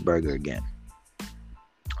Roethlisberger again.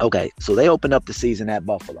 Okay, so they opened up the season at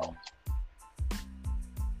Buffalo.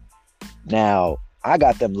 Now, I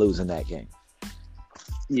got them losing that game.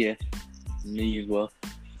 Yeah. Me as well.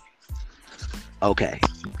 Okay,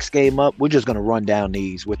 next game up, we're just going to run down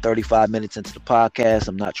these. We're 35 minutes into the podcast.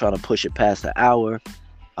 I'm not trying to push it past the hour.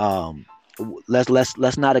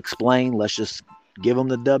 Let's not explain. Let's just give them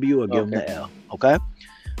the W or give them the L. Okay?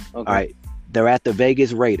 All right. They're at the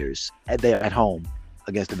Vegas Raiders. They're at home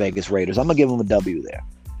against the Vegas Raiders. I'm going to give them a W there.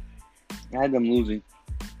 I had them losing.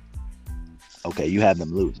 Okay, you have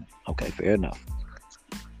them losing. Okay, fair enough.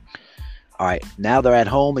 All right, now they're at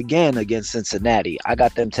home again against Cincinnati. I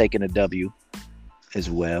got them taking a W as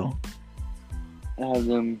well. I have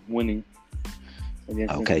them winning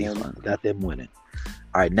against Okay, Cincinnati. got them winning.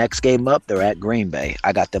 All right, next game up, they're at Green Bay.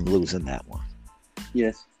 I got them losing that one.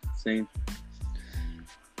 Yes, same.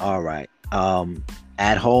 All right.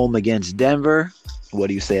 At home against Denver. What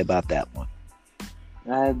do you say about that one?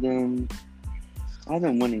 I had them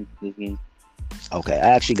winning this game. Okay, I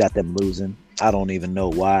actually got them losing. I don't even know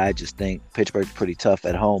why. I just think Pittsburgh's pretty tough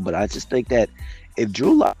at home, but I just think that if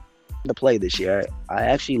Drew Lock to play this year, I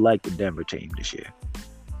actually like the Denver team this year.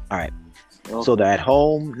 All right. Okay. So they're at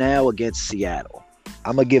home now against Seattle.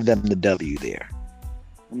 I'm going to give them the W there.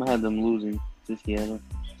 I'm going to have them losing to Seattle.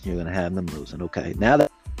 You're going to have them losing. Okay. Now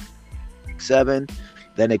that 7,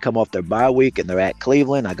 then they come off their bye week and they're at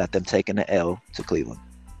Cleveland. I got them taking the L to Cleveland.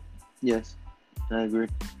 Yes, I agree.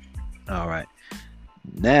 All right.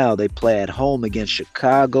 Now they play at home against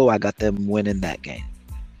Chicago. I got them winning that game.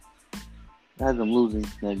 I had them losing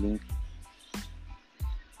that game.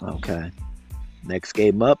 Okay. Next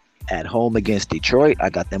game up, at home against Detroit. I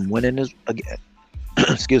got them winning again.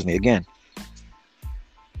 Excuse me, again.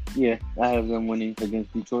 Yeah, I have them winning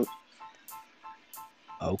against Detroit.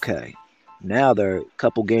 Okay. Now they're a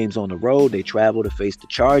couple games on the road. They travel to face the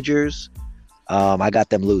Chargers. I got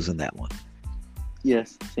them losing that one.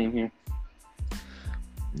 Yes, same here.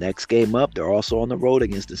 Next game up, they're also on the road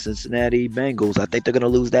against the Cincinnati Bengals. I think they're going to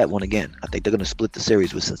lose that one again. I think they're going to split the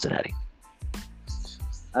series with Cincinnati.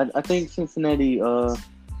 I think Cincinnati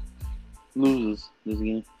loses this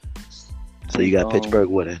game. So you got Pittsburgh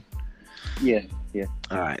winning. Yeah.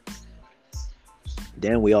 All right.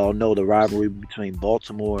 Then we all know the rivalry between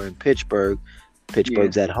Baltimore and Pittsburgh.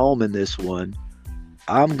 Pittsburgh's at home in this one.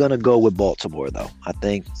 I'm going to go with Baltimore, though. I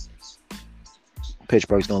think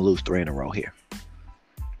Pittsburgh's going to lose 3 in a row here.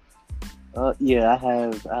 Yeah, I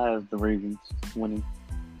have the Ravens winning.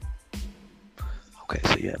 Okay,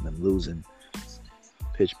 so you have them losing.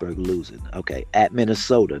 Pittsburgh losing. Okay, at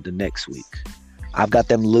Minnesota the next week. I've got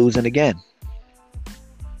them losing again.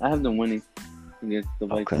 I have them winning against the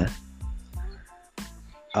Vikings. Okay.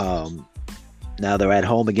 Now they're at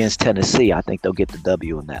home against Tennessee. I think they'll get the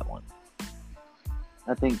W in that one.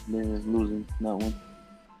 I think they're losing that one.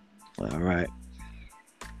 All right.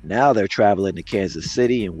 Now they're traveling to Kansas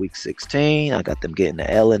City in Week 16. I got them getting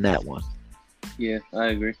the L in that one. Yeah, I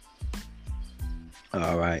agree.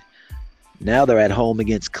 All right. Now they're at home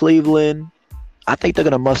against Cleveland. I think they're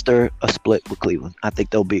going to muster a split with Cleveland. I think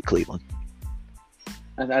they'll beat Cleveland.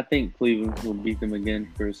 I think Cleveland will beat them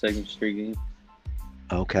again for a second straight game.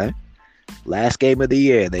 Okay. Last game of the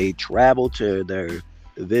year, they travel to their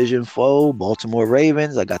division foe, Baltimore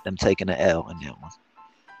Ravens. I got them taking the L in that one.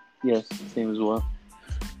 Yes, same as well.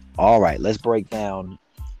 All right, let's break down.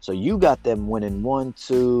 So you got them winning 1,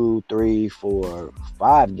 2, 3, 4,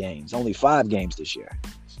 5 games. Only 5 games this year.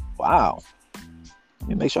 Wow. Let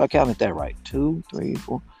me make sure I counted that right. 2, 3,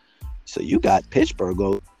 4. So you got Pittsburgh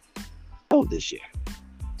go this year.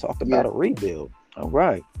 Talk about a rebuild. All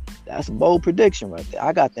right. That's a bold prediction right there.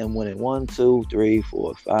 I got them winning 1, 2, 3,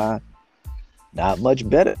 4, 5. Not much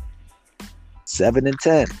better. 7 and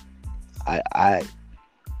 10. I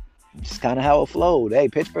just kind of how it flowed. Hey,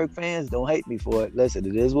 Pittsburgh fans, don't hate me for it. Listen,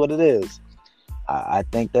 it is what it is. I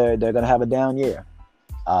think they're gonna have a down year.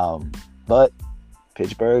 But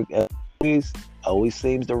Pittsburgh always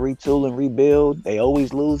seems to retool and rebuild. They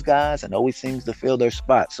always lose guys and always seems to fill their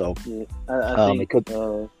spot. So I think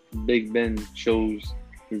Big Ben shows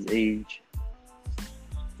his age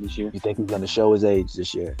this year. You think he's going to show his age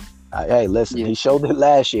this year? Hey, listen, Yeah, he showed it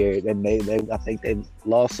last year, and I think they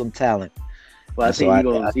lost some talent, but I and so think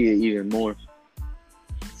you're gonna see it even more.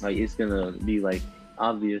 Like it's gonna be like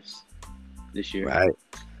obvious this year. right.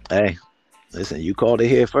 Hey, listen, you called it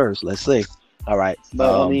here first. Let's see. All right.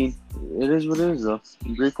 But I mean, it is what it is, though.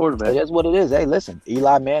 Great It quarterback. is what it is. Hey, listen,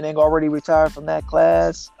 Eli Manning already retired from that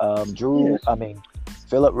class. Yeah,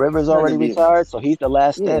 Philip Rivers nothing to already be. retired, so he's the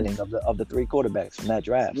last Yeah, standing of the three quarterbacks from that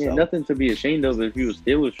draft. yeah, So nothing to be ashamed of if you a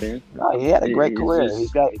Steelers fan. no, he had a great It's career. He's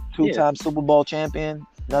just, got yeah, two-time Super Bowl champion.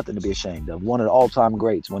 Nothing to be ashamed of. One of the all-time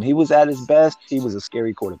greats. When he was at his best, he was a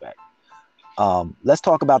scary quarterback. Let's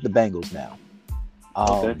talk about the Bengals now.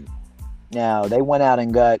 okay, Now they went out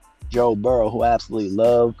and got Joe Burrow, who I absolutely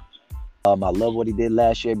love. I love what he did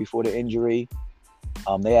last year before the injury.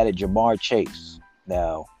 They added Jamar Chase.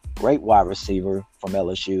 Now, great wide receiver from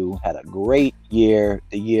LSU. Had a great year.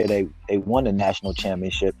 The year they won the national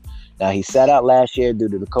championship. Now he sat out last year due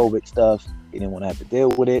to the COVID stuff. He didn't want to have to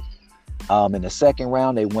deal with it. In the second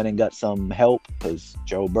round, they went and got some help because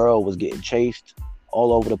Joe Burrow was getting chased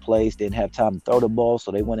all over the place. Didn't have time to throw the ball,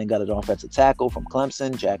 so they went and got an offensive tackle from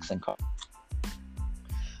Clemson, Jackson Carr. yeah,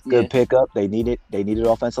 Good pickup. They needed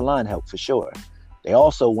offensive line help for sure. They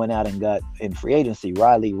also went out and got in free agency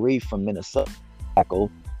Riley Reef from Minnesota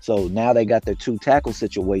tackle. So now they got their two tackle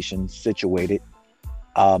situations situated.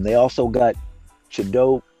 They also got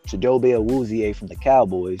Chidobe Awuzie from the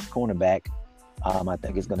Cowboys, cornerback. I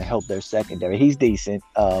think it's going to help their secondary. He's decent.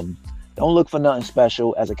 Don't look for nothing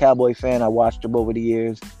special. As a Cowboy fan, I watched him over the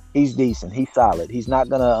years. He's decent. He's solid. He's not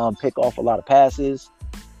going to pick off a lot of passes,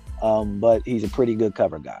 but he's a pretty good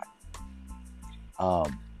cover guy.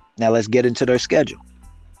 Now let's get into their schedule.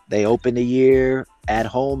 They open the year at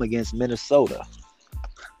home against Minnesota.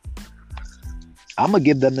 I'm going to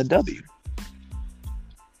give them the W.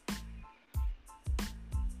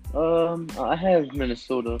 I have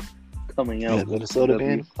Minnesota coming out. Minnesota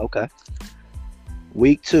man? Okay.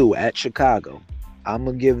 Week 2 at Chicago. I'm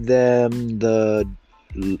going to give them the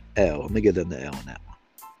L. I'm going to give them the L on that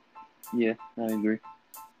one. Yeah, I agree.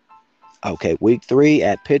 Okay, week 3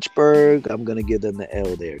 at Pittsburgh. I'm going to give them the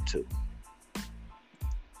L there too.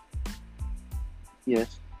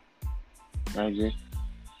 Yes, I agree.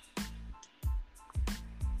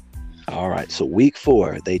 All right, so week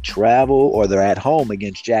 4, they travel or they're at home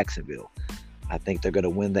against Jacksonville. I think they're going to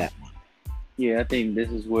win that one. Yeah, I think this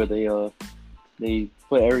is where they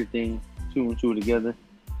put everything 2 and 2 together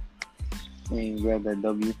and grab that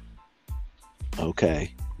W.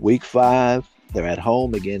 Okay, week 5, they're at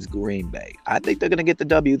home against Green Bay. I think they're going to get the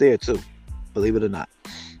W there too, believe it or not.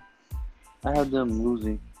 I have them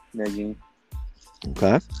losing that game.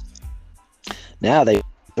 Okay. Now they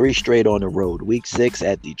 3 straight on the road. Week 6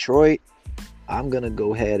 at Detroit. I'm going to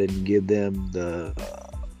go ahead and give them the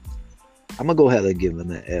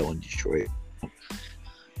L in Detroit.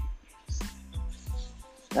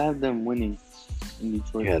 I have them winning in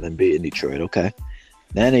Detroit. Yeah, them beating Detroit. Okay.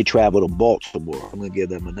 Then they travel to Baltimore. I'm going to give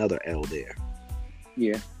them another L there.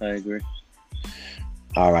 Yeah, I agree.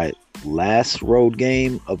 All right. Last road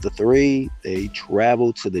game of the 3. They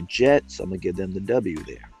travel to the Jets. I'm going to give them the W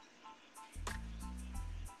there.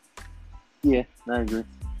 Yeah, I agree.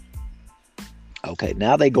 Okay.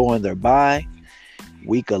 Now they go on their bye.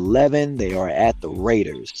 Week 11, they are at the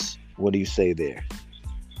Raiders. What do you say there?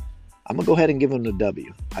 I'm going to go ahead and give them the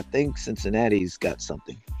W. I think Cincinnati's got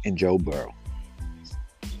something in Joe Burrow.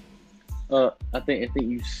 I think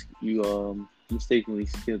you mistakenly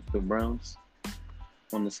skipped the Browns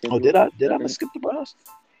on the schedule. Oh, did I skip the Browns?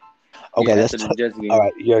 Okay, yeah, let's after the talk. Jets game. All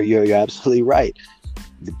right, you're absolutely right.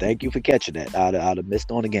 Thank you for catching that. I'd have missed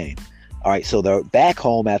on the game. All right, so they're back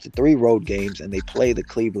home after 3 road games, and they play the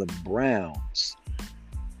Cleveland Browns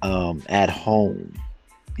at home.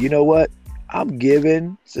 You know what? I'm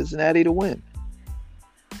giving Cincinnati to win.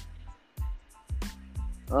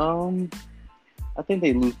 I think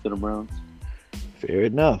they lose to the Browns. Fair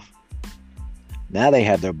enough. Now they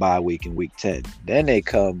have their bye week in week 10. Then they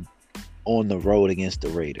come on the road against the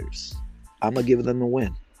Raiders. I'm going to give them a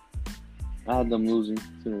win. I had them losing to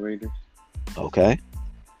the Raiders. Okay.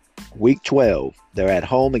 Week 12, they're at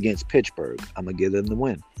home against Pittsburgh. I'm going to give them the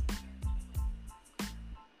win.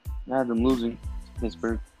 I had them losing to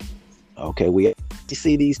Pittsburgh. Okay, we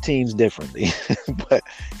see these teams differently, but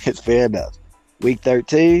it's fair enough. Week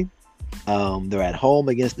 13, they're at home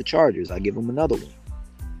against the Chargers. I give them another one.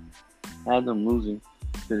 I had them losing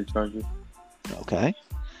to the Chargers. Okay.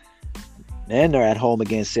 Then they're at home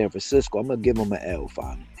against San Francisco. I'm going to give them an L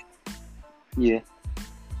finally. Yeah.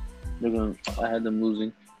 I had them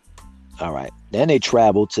losing. All right. Then they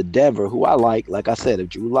travel to Denver, who I like. Like I said, if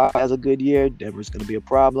Drew Lock has a good year, Denver's going to be a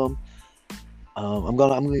problem. I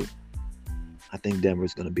think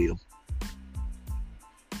Denver's going to beat them.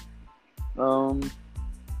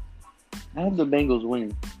 I have the Bengals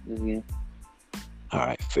winning this game. All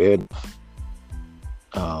right, fair enough.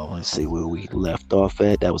 Let's see where we left off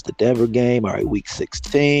at. That was the Denver game. All right, week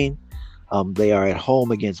 16. They are at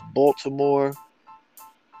home against Baltimore.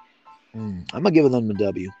 I'm going to give them the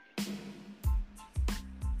W.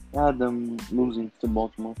 I had them losing to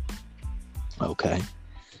Baltimore. Okay.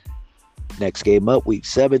 Next game up, week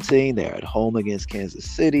 17. They're at home against Kansas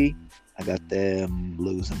City. I got them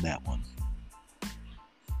losing that one.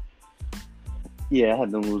 Yeah, I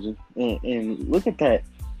had them losing. And look at that.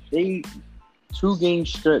 They 2-game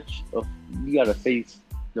stretch of you got to face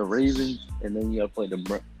the Ravens and then you got to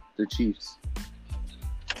play the Chiefs.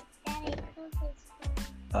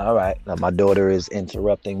 All right. Now my daughter is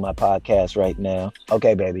interrupting my podcast right now.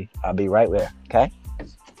 Okay, baby. I'll be right there. Okay?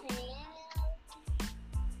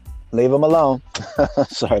 Leave them alone.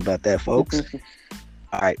 Sorry about that, folks.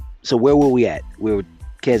 All right. So where were we at? We were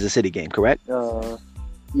Kansas City game, correct?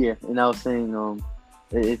 Yeah. And I was saying,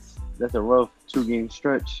 that's a rough 2-game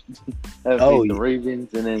stretch. The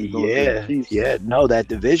Ravens and then go to the Chiefs. Yeah. No, that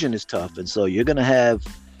division is tough, and so you're gonna have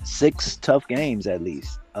 6 tough games at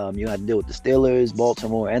least. You have to deal with the Steelers,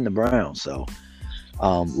 Baltimore, and the Browns. So,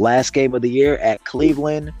 last game of the year at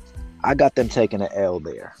Cleveland, I got them taking an L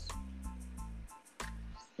there.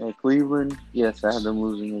 At Cleveland, yes, I had them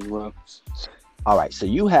losing as well. All right, so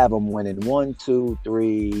you have them winning 1, 2,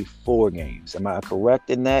 3, 4 games. Am I correct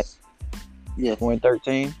in that? Yes. 4 and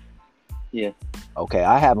 13? Yeah. Okay,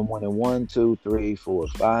 I have them winning 1, 2, 3, 4,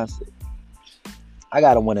 5, 6. I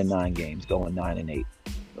got them winning 9 games, going 9 and 8.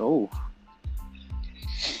 Oh.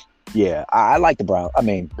 Yeah, I like the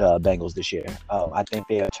Bengals this year. I think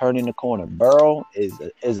they are turning the corner. Burrow is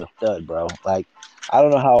a stud, bro. Like, I don't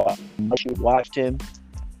know how much you watched him,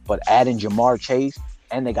 but adding Jamar Chase,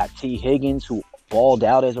 and they got T. Higgins, who balled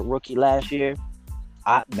out as a rookie last year.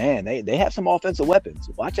 They have some offensive weapons.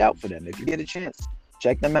 Watch out for them if you get a chance.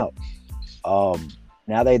 Check them out.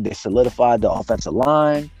 Now they solidified the offensive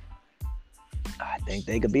line. I think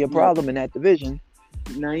they could be a problem in that division.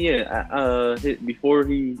 Now, before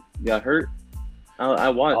he got hurt, I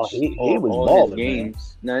watched he was all balling, his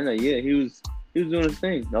games. He was doing his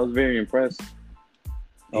thing. I was very impressed.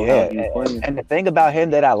 And the thing about him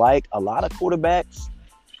that I like, a lot of quarterbacks,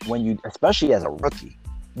 especially as a rookie,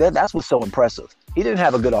 that's what's so impressive. He didn't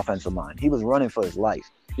have a good offensive line. He was running for his life,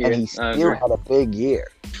 and he still had a big year.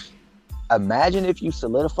 Imagine if you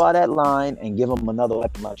solidify that line and give him another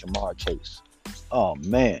weapon like Jamar Chase. Oh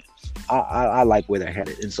man, I like where they're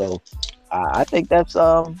headed, and so I think that's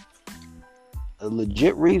a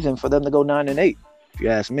legit reason for them to go 9 and 8. If you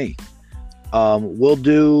ask me, we'll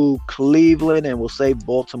do Cleveland and we'll save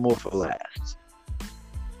Baltimore for last.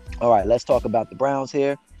 All right, let's talk about the Browns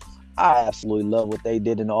here. I absolutely love what they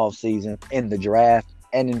did in the offseason, in the draft,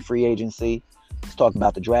 and in free agency. Let's talk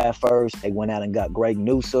about the draft first. They went out and got Greg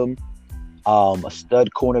Newsome, a stud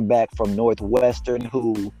cornerback from Northwestern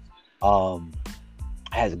who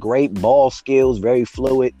has great ball skills, very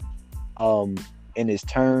fluid in his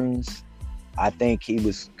turns. I think he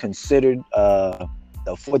was considered the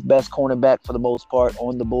 4th best cornerback for the most part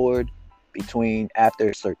on the board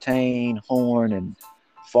after Surtain, Horn, and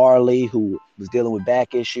Farley, who was dealing with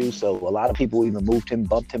back issues. So a lot of people even bumped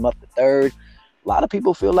him up to 3rd. A lot of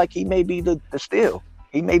people feel like he may be the steal.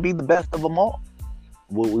 He may be the best of them all.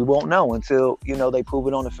 We won't know until, they prove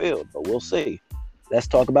it on the field, but we'll see. Let's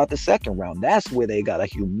talk about the 2nd round. That's where they got a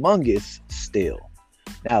humongous steal.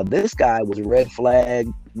 Now, this guy was red flag,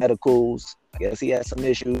 medicals. I guess he had some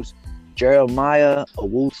issues. Jeremiah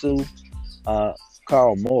Owusu,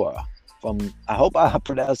 Carl Mora I hope I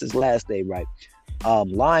pronounced his last name right.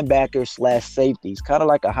 Linebacker / safety. He's kind of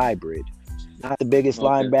like a hybrid. Not the biggest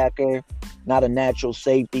linebacker, not a natural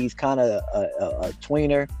safety. He's kind of a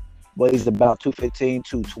tweener, but he's about 215,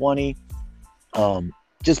 220.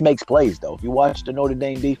 Just makes plays, though. If you watch the Notre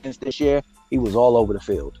Dame defense this year, he was all over the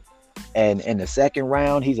field. And in the 2nd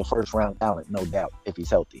round, he's a 1st-round talent, no doubt, if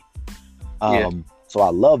he's healthy. So I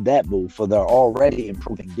love that move for their already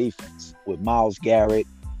improving defense with Myles Garrett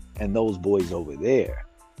and those boys over there.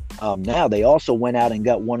 Now they also went out and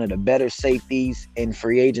got one of the better safeties in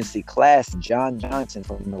free agency class, John Johnson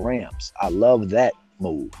from the Rams. I love that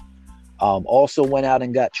move. Also went out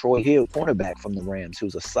and got Troy Hill, cornerback from the Rams,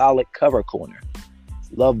 who's a solid cover corner.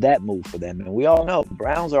 Love that move for them. And we all know the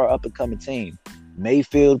Browns are an up-and-coming team.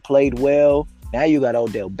 Mayfield played well. Now you got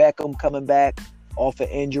Odell Beckham coming back off an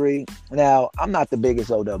injury. Now, I'm not the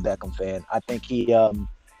biggest Odell Beckham fan. I think he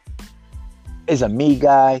is a me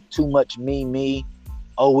guy, too much me,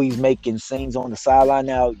 always making scenes on the sideline.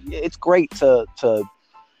 Now, it's great to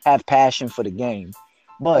have passion for the game,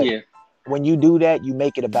 but Yeah. when you do that, you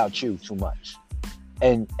make it about you too much.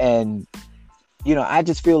 And I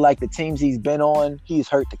just feel like the teams he's been on, he's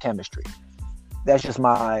hurt the chemistry. That's just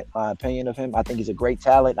my opinion of him. I think he's a great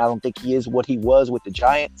talent. I don't think he is what he was with the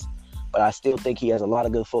Giants, but I still think he has a lot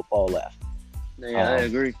of good football left. Yeah, I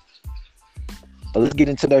agree. But let's get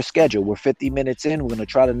into their schedule. We're 50 minutes in. We're going to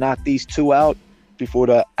try to knock these two out before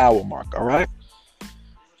the hour mark. All right?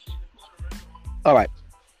 All right.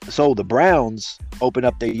 So the Browns open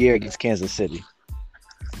up their year against Kansas City.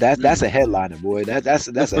 That's a headliner, boy. That's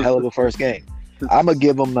a hell of a first game. I'm going to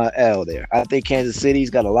give them an L there. I think Kansas City's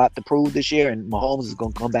got a lot to prove this year, and Mahomes is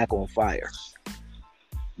going to come back on fire.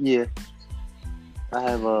 Yeah. I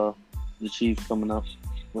have the Chiefs coming up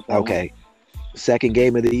with that Okay. One. Second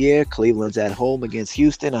game of the year, Cleveland's at home against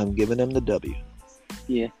Houston. I'm giving them the W.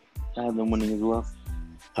 Yeah. I have them winning as well.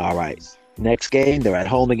 All right. Next game, they're at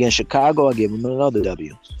home against Chicago. I give them another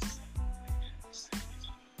W.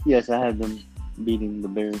 Yes, I have them beating the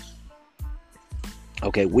Bears.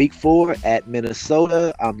 Okay, week 4 at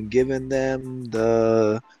Minnesota. I'm giving them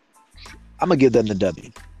the W. I'm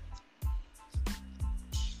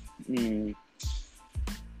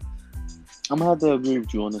gonna have to agree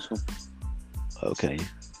with you on this one. Okay.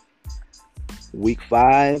 Week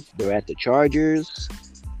 5, they're at the Chargers.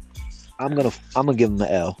 I'm gonna give them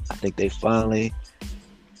the L. I think they finally,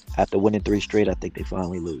 after winning 3 straight, I think they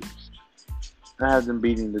finally lose. I have them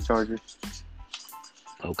beating the Chargers.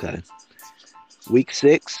 Okay. Week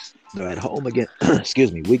 6, they're at home against.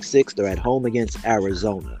 Excuse me. Week 6, they're at home against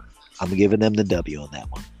Arizona. I'm giving them the W on that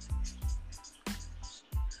one.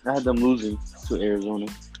 I had them losing to Arizona.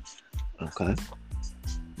 Okay.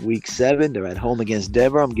 Week 7, they're at home against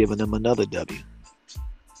Denver. I'm giving them another W.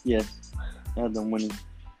 Yes, I had them winning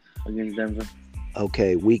against Denver.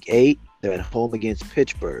 Okay. Week 8, they're at home against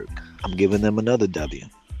Pittsburgh. I'm giving them another W.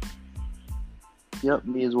 Yep,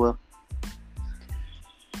 me as well.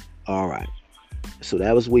 All right. So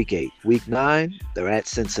that was week 8. Week 9, they're at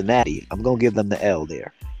Cincinnati. I'm going to give them the L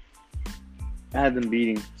there. I had them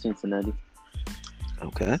beating Cincinnati.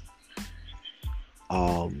 Okay.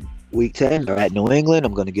 Week 10, they're at New England.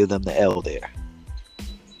 I'm going to give them the L there.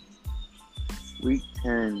 Week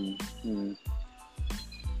 10.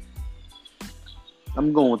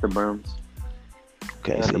 I'm going with the Browns.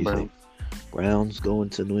 Okay, so you think Browns going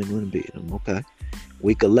to New England and beating them. Okay.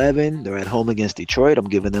 Week 11, they're at home against Detroit. I'm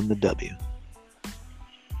giving them the W.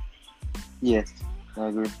 Yes, I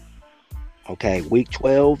agree. Okay, week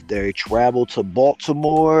 12, they travel to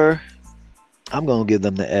Baltimore. I'm going to give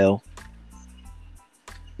them the L.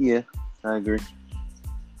 Yeah, I agree.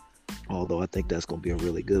 Although I think that's going to be a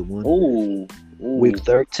really good one. Ooh. Week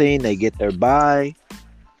 13, they get their bye.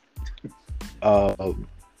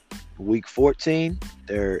 Week 14,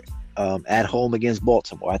 they're at home against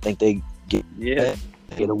Baltimore. I think they get a win.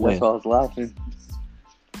 That's why I was laughing.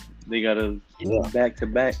 They got a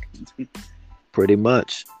back-to-back. Pretty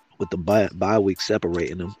much, with the bye week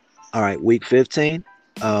separating them. All right, week 15,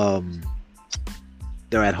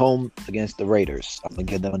 they're at home against the Raiders. I'm going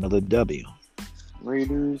to give them another W.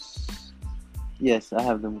 Raiders. Yes, I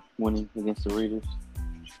have them winning against the Raiders.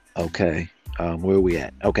 Okay. Where are we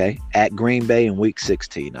at? Okay. At Green Bay in week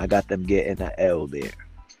 16. I got them getting an L there.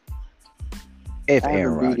 If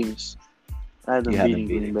Aaron Rodgers. I have them beating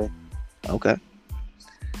Green Bay. Okay.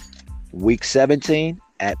 Week 17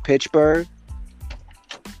 at Pittsburgh.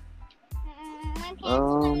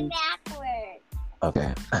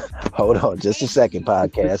 Okay. Hold on just a second,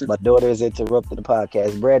 podcast. My daughter is interrupting the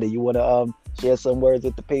podcast. Brandon, you want to share some words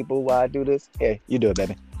with the people while I do this? Yeah, you do it,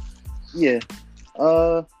 baby. Yeah.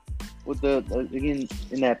 With the again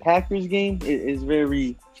in that Packers game, it is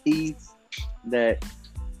very key that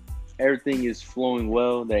everything is flowing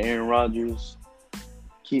well. That Aaron Rodgers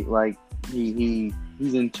he's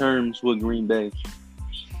in terms with Green Bay,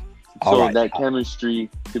 so that chemistry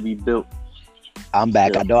to be built. I'm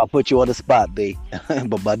back. I know I put you on the spot, B,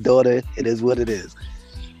 but my daughter, it is what it is.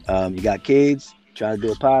 You got kids trying to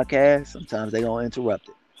do a podcast. Sometimes they gonna interrupt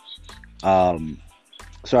it.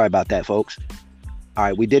 Sorry about that, folks. All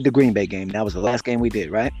right, we did the Green Bay game. That was the last game we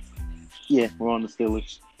did, right? Yeah, we're on the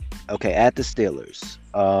Steelers. Okay, at the Steelers.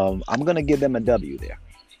 I'm going to give them a W there.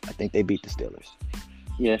 I think they beat the Steelers.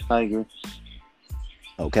 Yeah, I agree.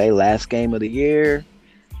 Okay, last game of the year.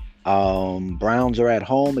 Browns are at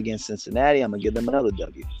home against Cincinnati. I'm going to give them another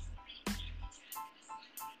W.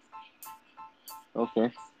 Okay.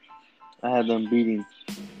 I had them beating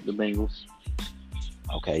the Bengals.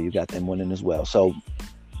 Okay, you got them winning as well. So,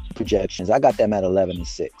 projections. I got them at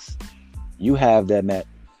 11-6. You have them at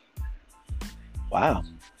wow.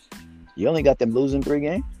 You only got them losing 3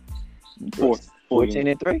 games. Four. 14 games.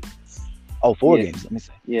 and 3. Oh, 4 games. Let me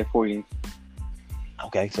see. Yeah, 4 games.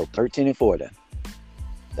 Okay, so 13 and 4 then.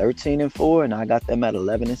 13 and 4, and I got them at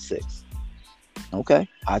 11 and 6. Okay,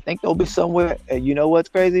 I think they'll be somewhere. You know what's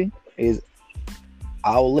crazy is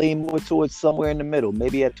I'll lean more towards somewhere in the middle,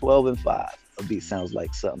 maybe at 12 and 5. A beat sounds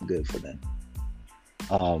like something good for them.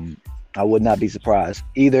 I would not be surprised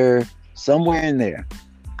either somewhere in there.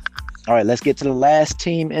 All right, let's get to the last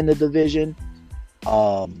team in the division.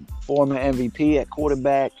 Former MVP at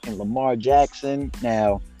quarterback and Lamar Jackson.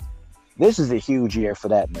 Now, this is a huge year for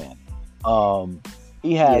that man.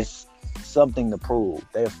 He has something to prove.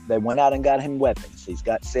 They went out and got him weapons. He's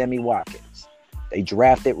got Sammy Watkins. They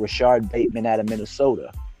drafted Rashard Bateman out of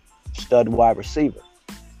Minnesota, stud wide receiver.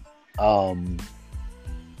 Now,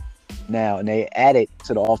 and they added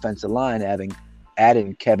to the offensive line,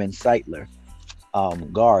 adding Kevin Seitler,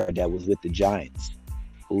 guard that was with the Giants,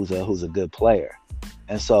 who's a good player.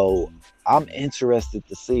 And so I'm interested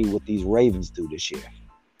to see what these Ravens do this year.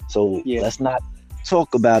 So let's not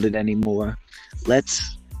talk about it anymore.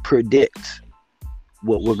 Let's predict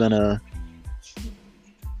what the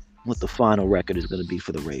final record is going to be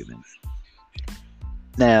for the Ravens.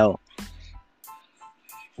 Now,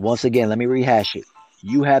 once again, let me rehash it.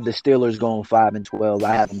 You have the Steelers going 5 and 12.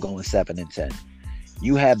 I have them going 7 and 10.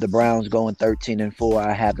 You have the Browns going 13 and 4.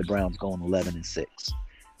 I have the Browns going 11 and 6.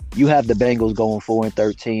 You have the Bengals going 4 and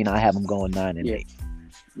 13. I have them going 9 and 8.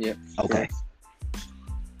 Yep. Okay.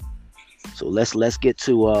 So let's get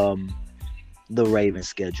to the Ravens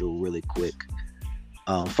schedule really quick.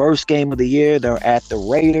 First game of the year, they're at the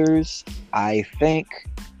Raiders. I think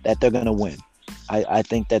that they're gonna win. I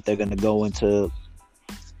think that they're gonna go into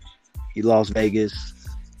Las Vegas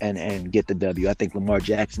and get the W. I think Lamar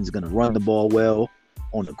Jackson's gonna run the ball well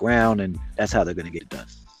on the ground, and that's how they're gonna get it done.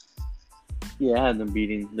 Yeah, I had them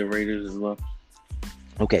beating the Raiders as well.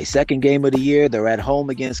 Okay, second game of the year, they're at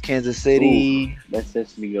home against Kansas City. Ooh, that's a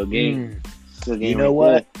good game. Good game. You know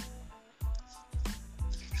what?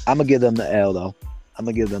 I'm gonna give them the L though. I'm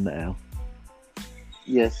gonna give them the L.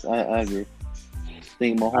 Yes, I agree. I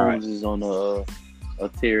think Mahomes is on a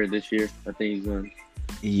tear this year. I think he's going.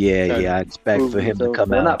 Yeah. I expect for him to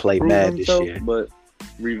come out and play bad this year. But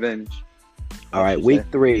revenge. All right, week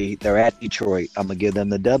 3, they're at Detroit. I'm gonna give them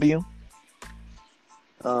the W.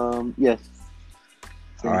 Yes.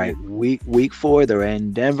 All right, week 4, they're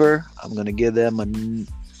in Denver. I'm gonna give them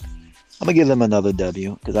another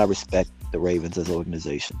W because I respect the Ravens as an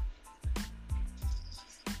organization.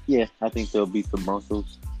 Yeah, I think they'll beat the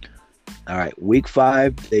Broncos. All right, week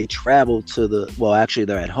 5, they travel to actually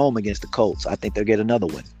they're at home against the Colts. I think they'll get another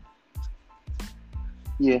win.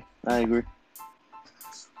 Yeah, I agree.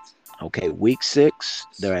 Okay, week 6,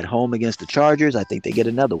 they're at home against the Chargers. I think they get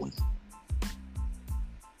another win.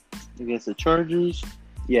 Against the Chargers?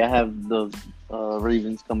 Yeah, I have the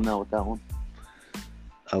Ravens coming out with that one.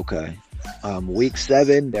 Okay. Week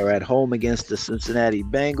 7, they're at home against the Cincinnati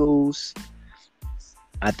Bengals.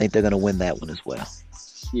 I think they're going to win that one as well.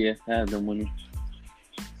 Yeah, I have them winning.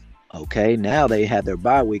 Okay, now they have their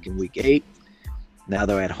bye week in week 8. Now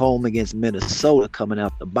they're at home against Minnesota coming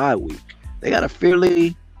out the bye week. They got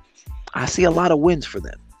I see a lot of wins for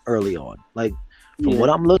them early on. Like, from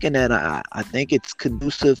what I'm looking at, I think it's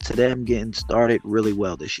conducive to them getting started really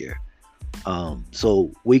well this year.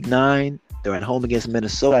 So week 9, they're at home against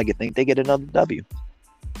Minnesota. I think they get another W.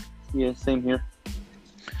 Yeah, same here.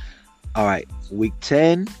 All right, week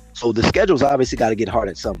 10. So the schedule's obviously got to get hard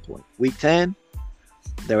at some point. Week 10,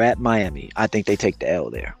 they're at Miami. I think they take the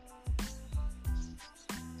L there.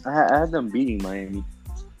 I had them beating Miami.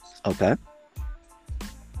 Okay.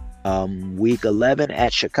 Week 11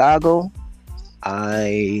 at Chicago.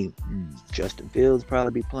 Justin Fields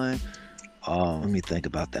probably be playing. Let me think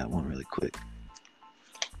about that one really quick.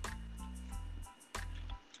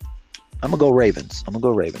 I'm gonna go Ravens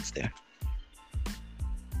there.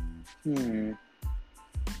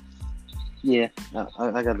 Yeah,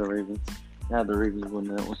 I got the Ravens. I had the Ravens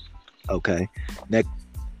win that one. Okay. Next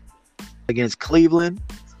against Cleveland.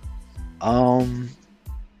 I'm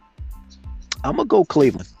gonna go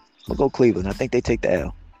Cleveland. I think they take the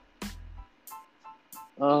L.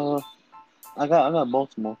 I got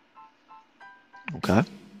Baltimore. Okay.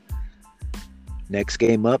 Next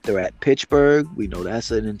game up, they're at Pittsburgh. We know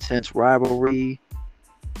that's an intense rivalry.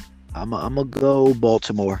 I'm gonna go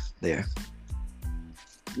Baltimore there.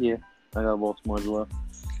 Yeah, I got Baltimore as well.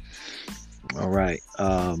 All right.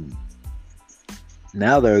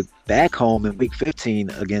 Now they're back home in week 15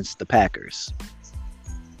 against the Packers.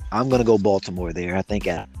 I'm gonna go Baltimore there. I think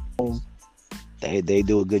at home They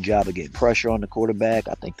do a good job of getting pressure on the quarterback.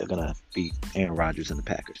 I think they're gonna beat Aaron Rodgers and the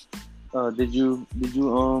Packers. Did you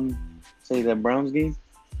say that Browns game?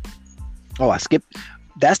 Oh, I skipped.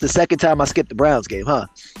 That's the second time I skipped the Browns game, huh?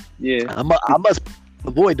 Yeah. I must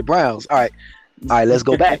avoid the Browns. All right. Let's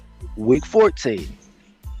go back. Week 14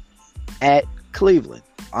 at Cleveland.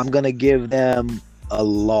 I'm gonna give them a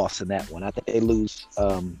loss in that one. I think they lose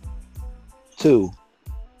 2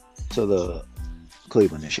 to the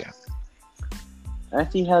Cleveland this year. I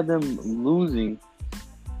actually had them losing.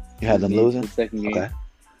 You had them losing? The second game. Okay.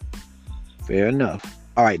 Fair enough.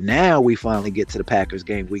 All right, now we finally get to the Packers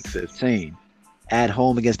game, week 15. At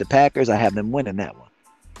home against the Packers, I have them winning that one.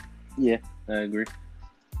 Yeah, I agree.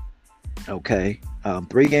 Okay.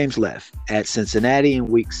 3 games left. At Cincinnati in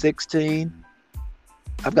week 16,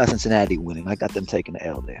 I've got Cincinnati winning. I got them taking the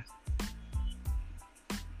L there.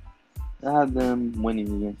 I have them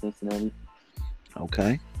winning against Cincinnati.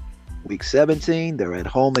 Okay. Week 17, they're at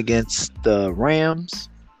home against the Rams.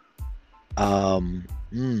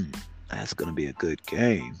 That's gonna be a good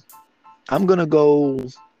game. I'm gonna go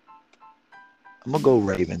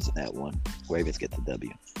Ravens in that one. Ravens get the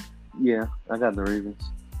W. Yeah, I got the Ravens.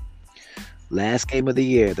 Last game of the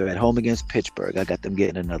year, they're at home against Pittsburgh. I got them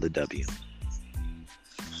getting another W.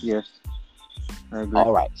 Yes, I agree.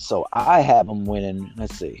 All right, so I have them winning.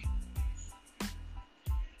 Let's see.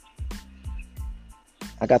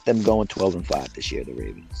 I got them going 12-5 this year, the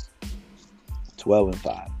Ravens.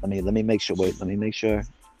 12-5. Let me make sure. Wait, let me make sure.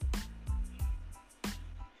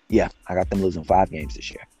 Yeah, I got them losing 5 games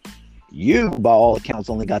this year. You, by all accounts,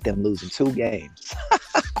 only got them losing 2 games.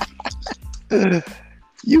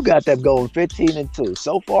 You got them going 15-2.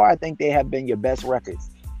 So far, I think they have been your best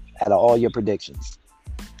records out of all your predictions.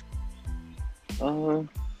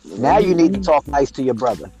 Now you need to talk nice to your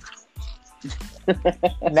brother.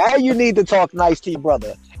 Now you need to talk nice to your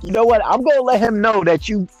brother. You know what? I'm gonna let him know that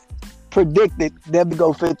you predicted them to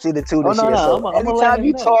go 15-2 this year. So anytime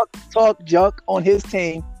you talk junk on his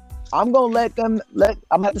team, I'm gonna let I'm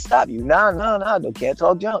gonna have to stop you. No, they can't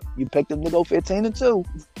talk junk. You picked them to go 15-2.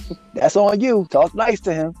 That's on you. Talk nice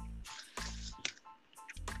to him.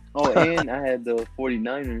 Oh, and I had the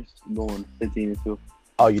 49ers going 15-2.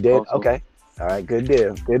 Oh, you did? Also. Okay. All right, good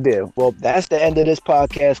deal. Good deal. Well, that's the end of this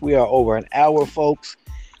podcast. We are over an hour, folks.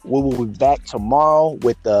 We will be back tomorrow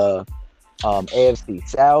with the AFC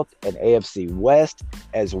South and AFC West,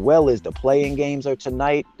 as well as the playing games are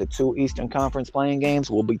tonight. The 2 Eastern Conference playing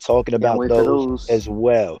games. We'll be talking about those as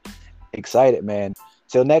well. Excited, man.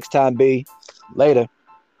 Till next time, B. Later.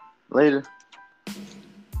 Later.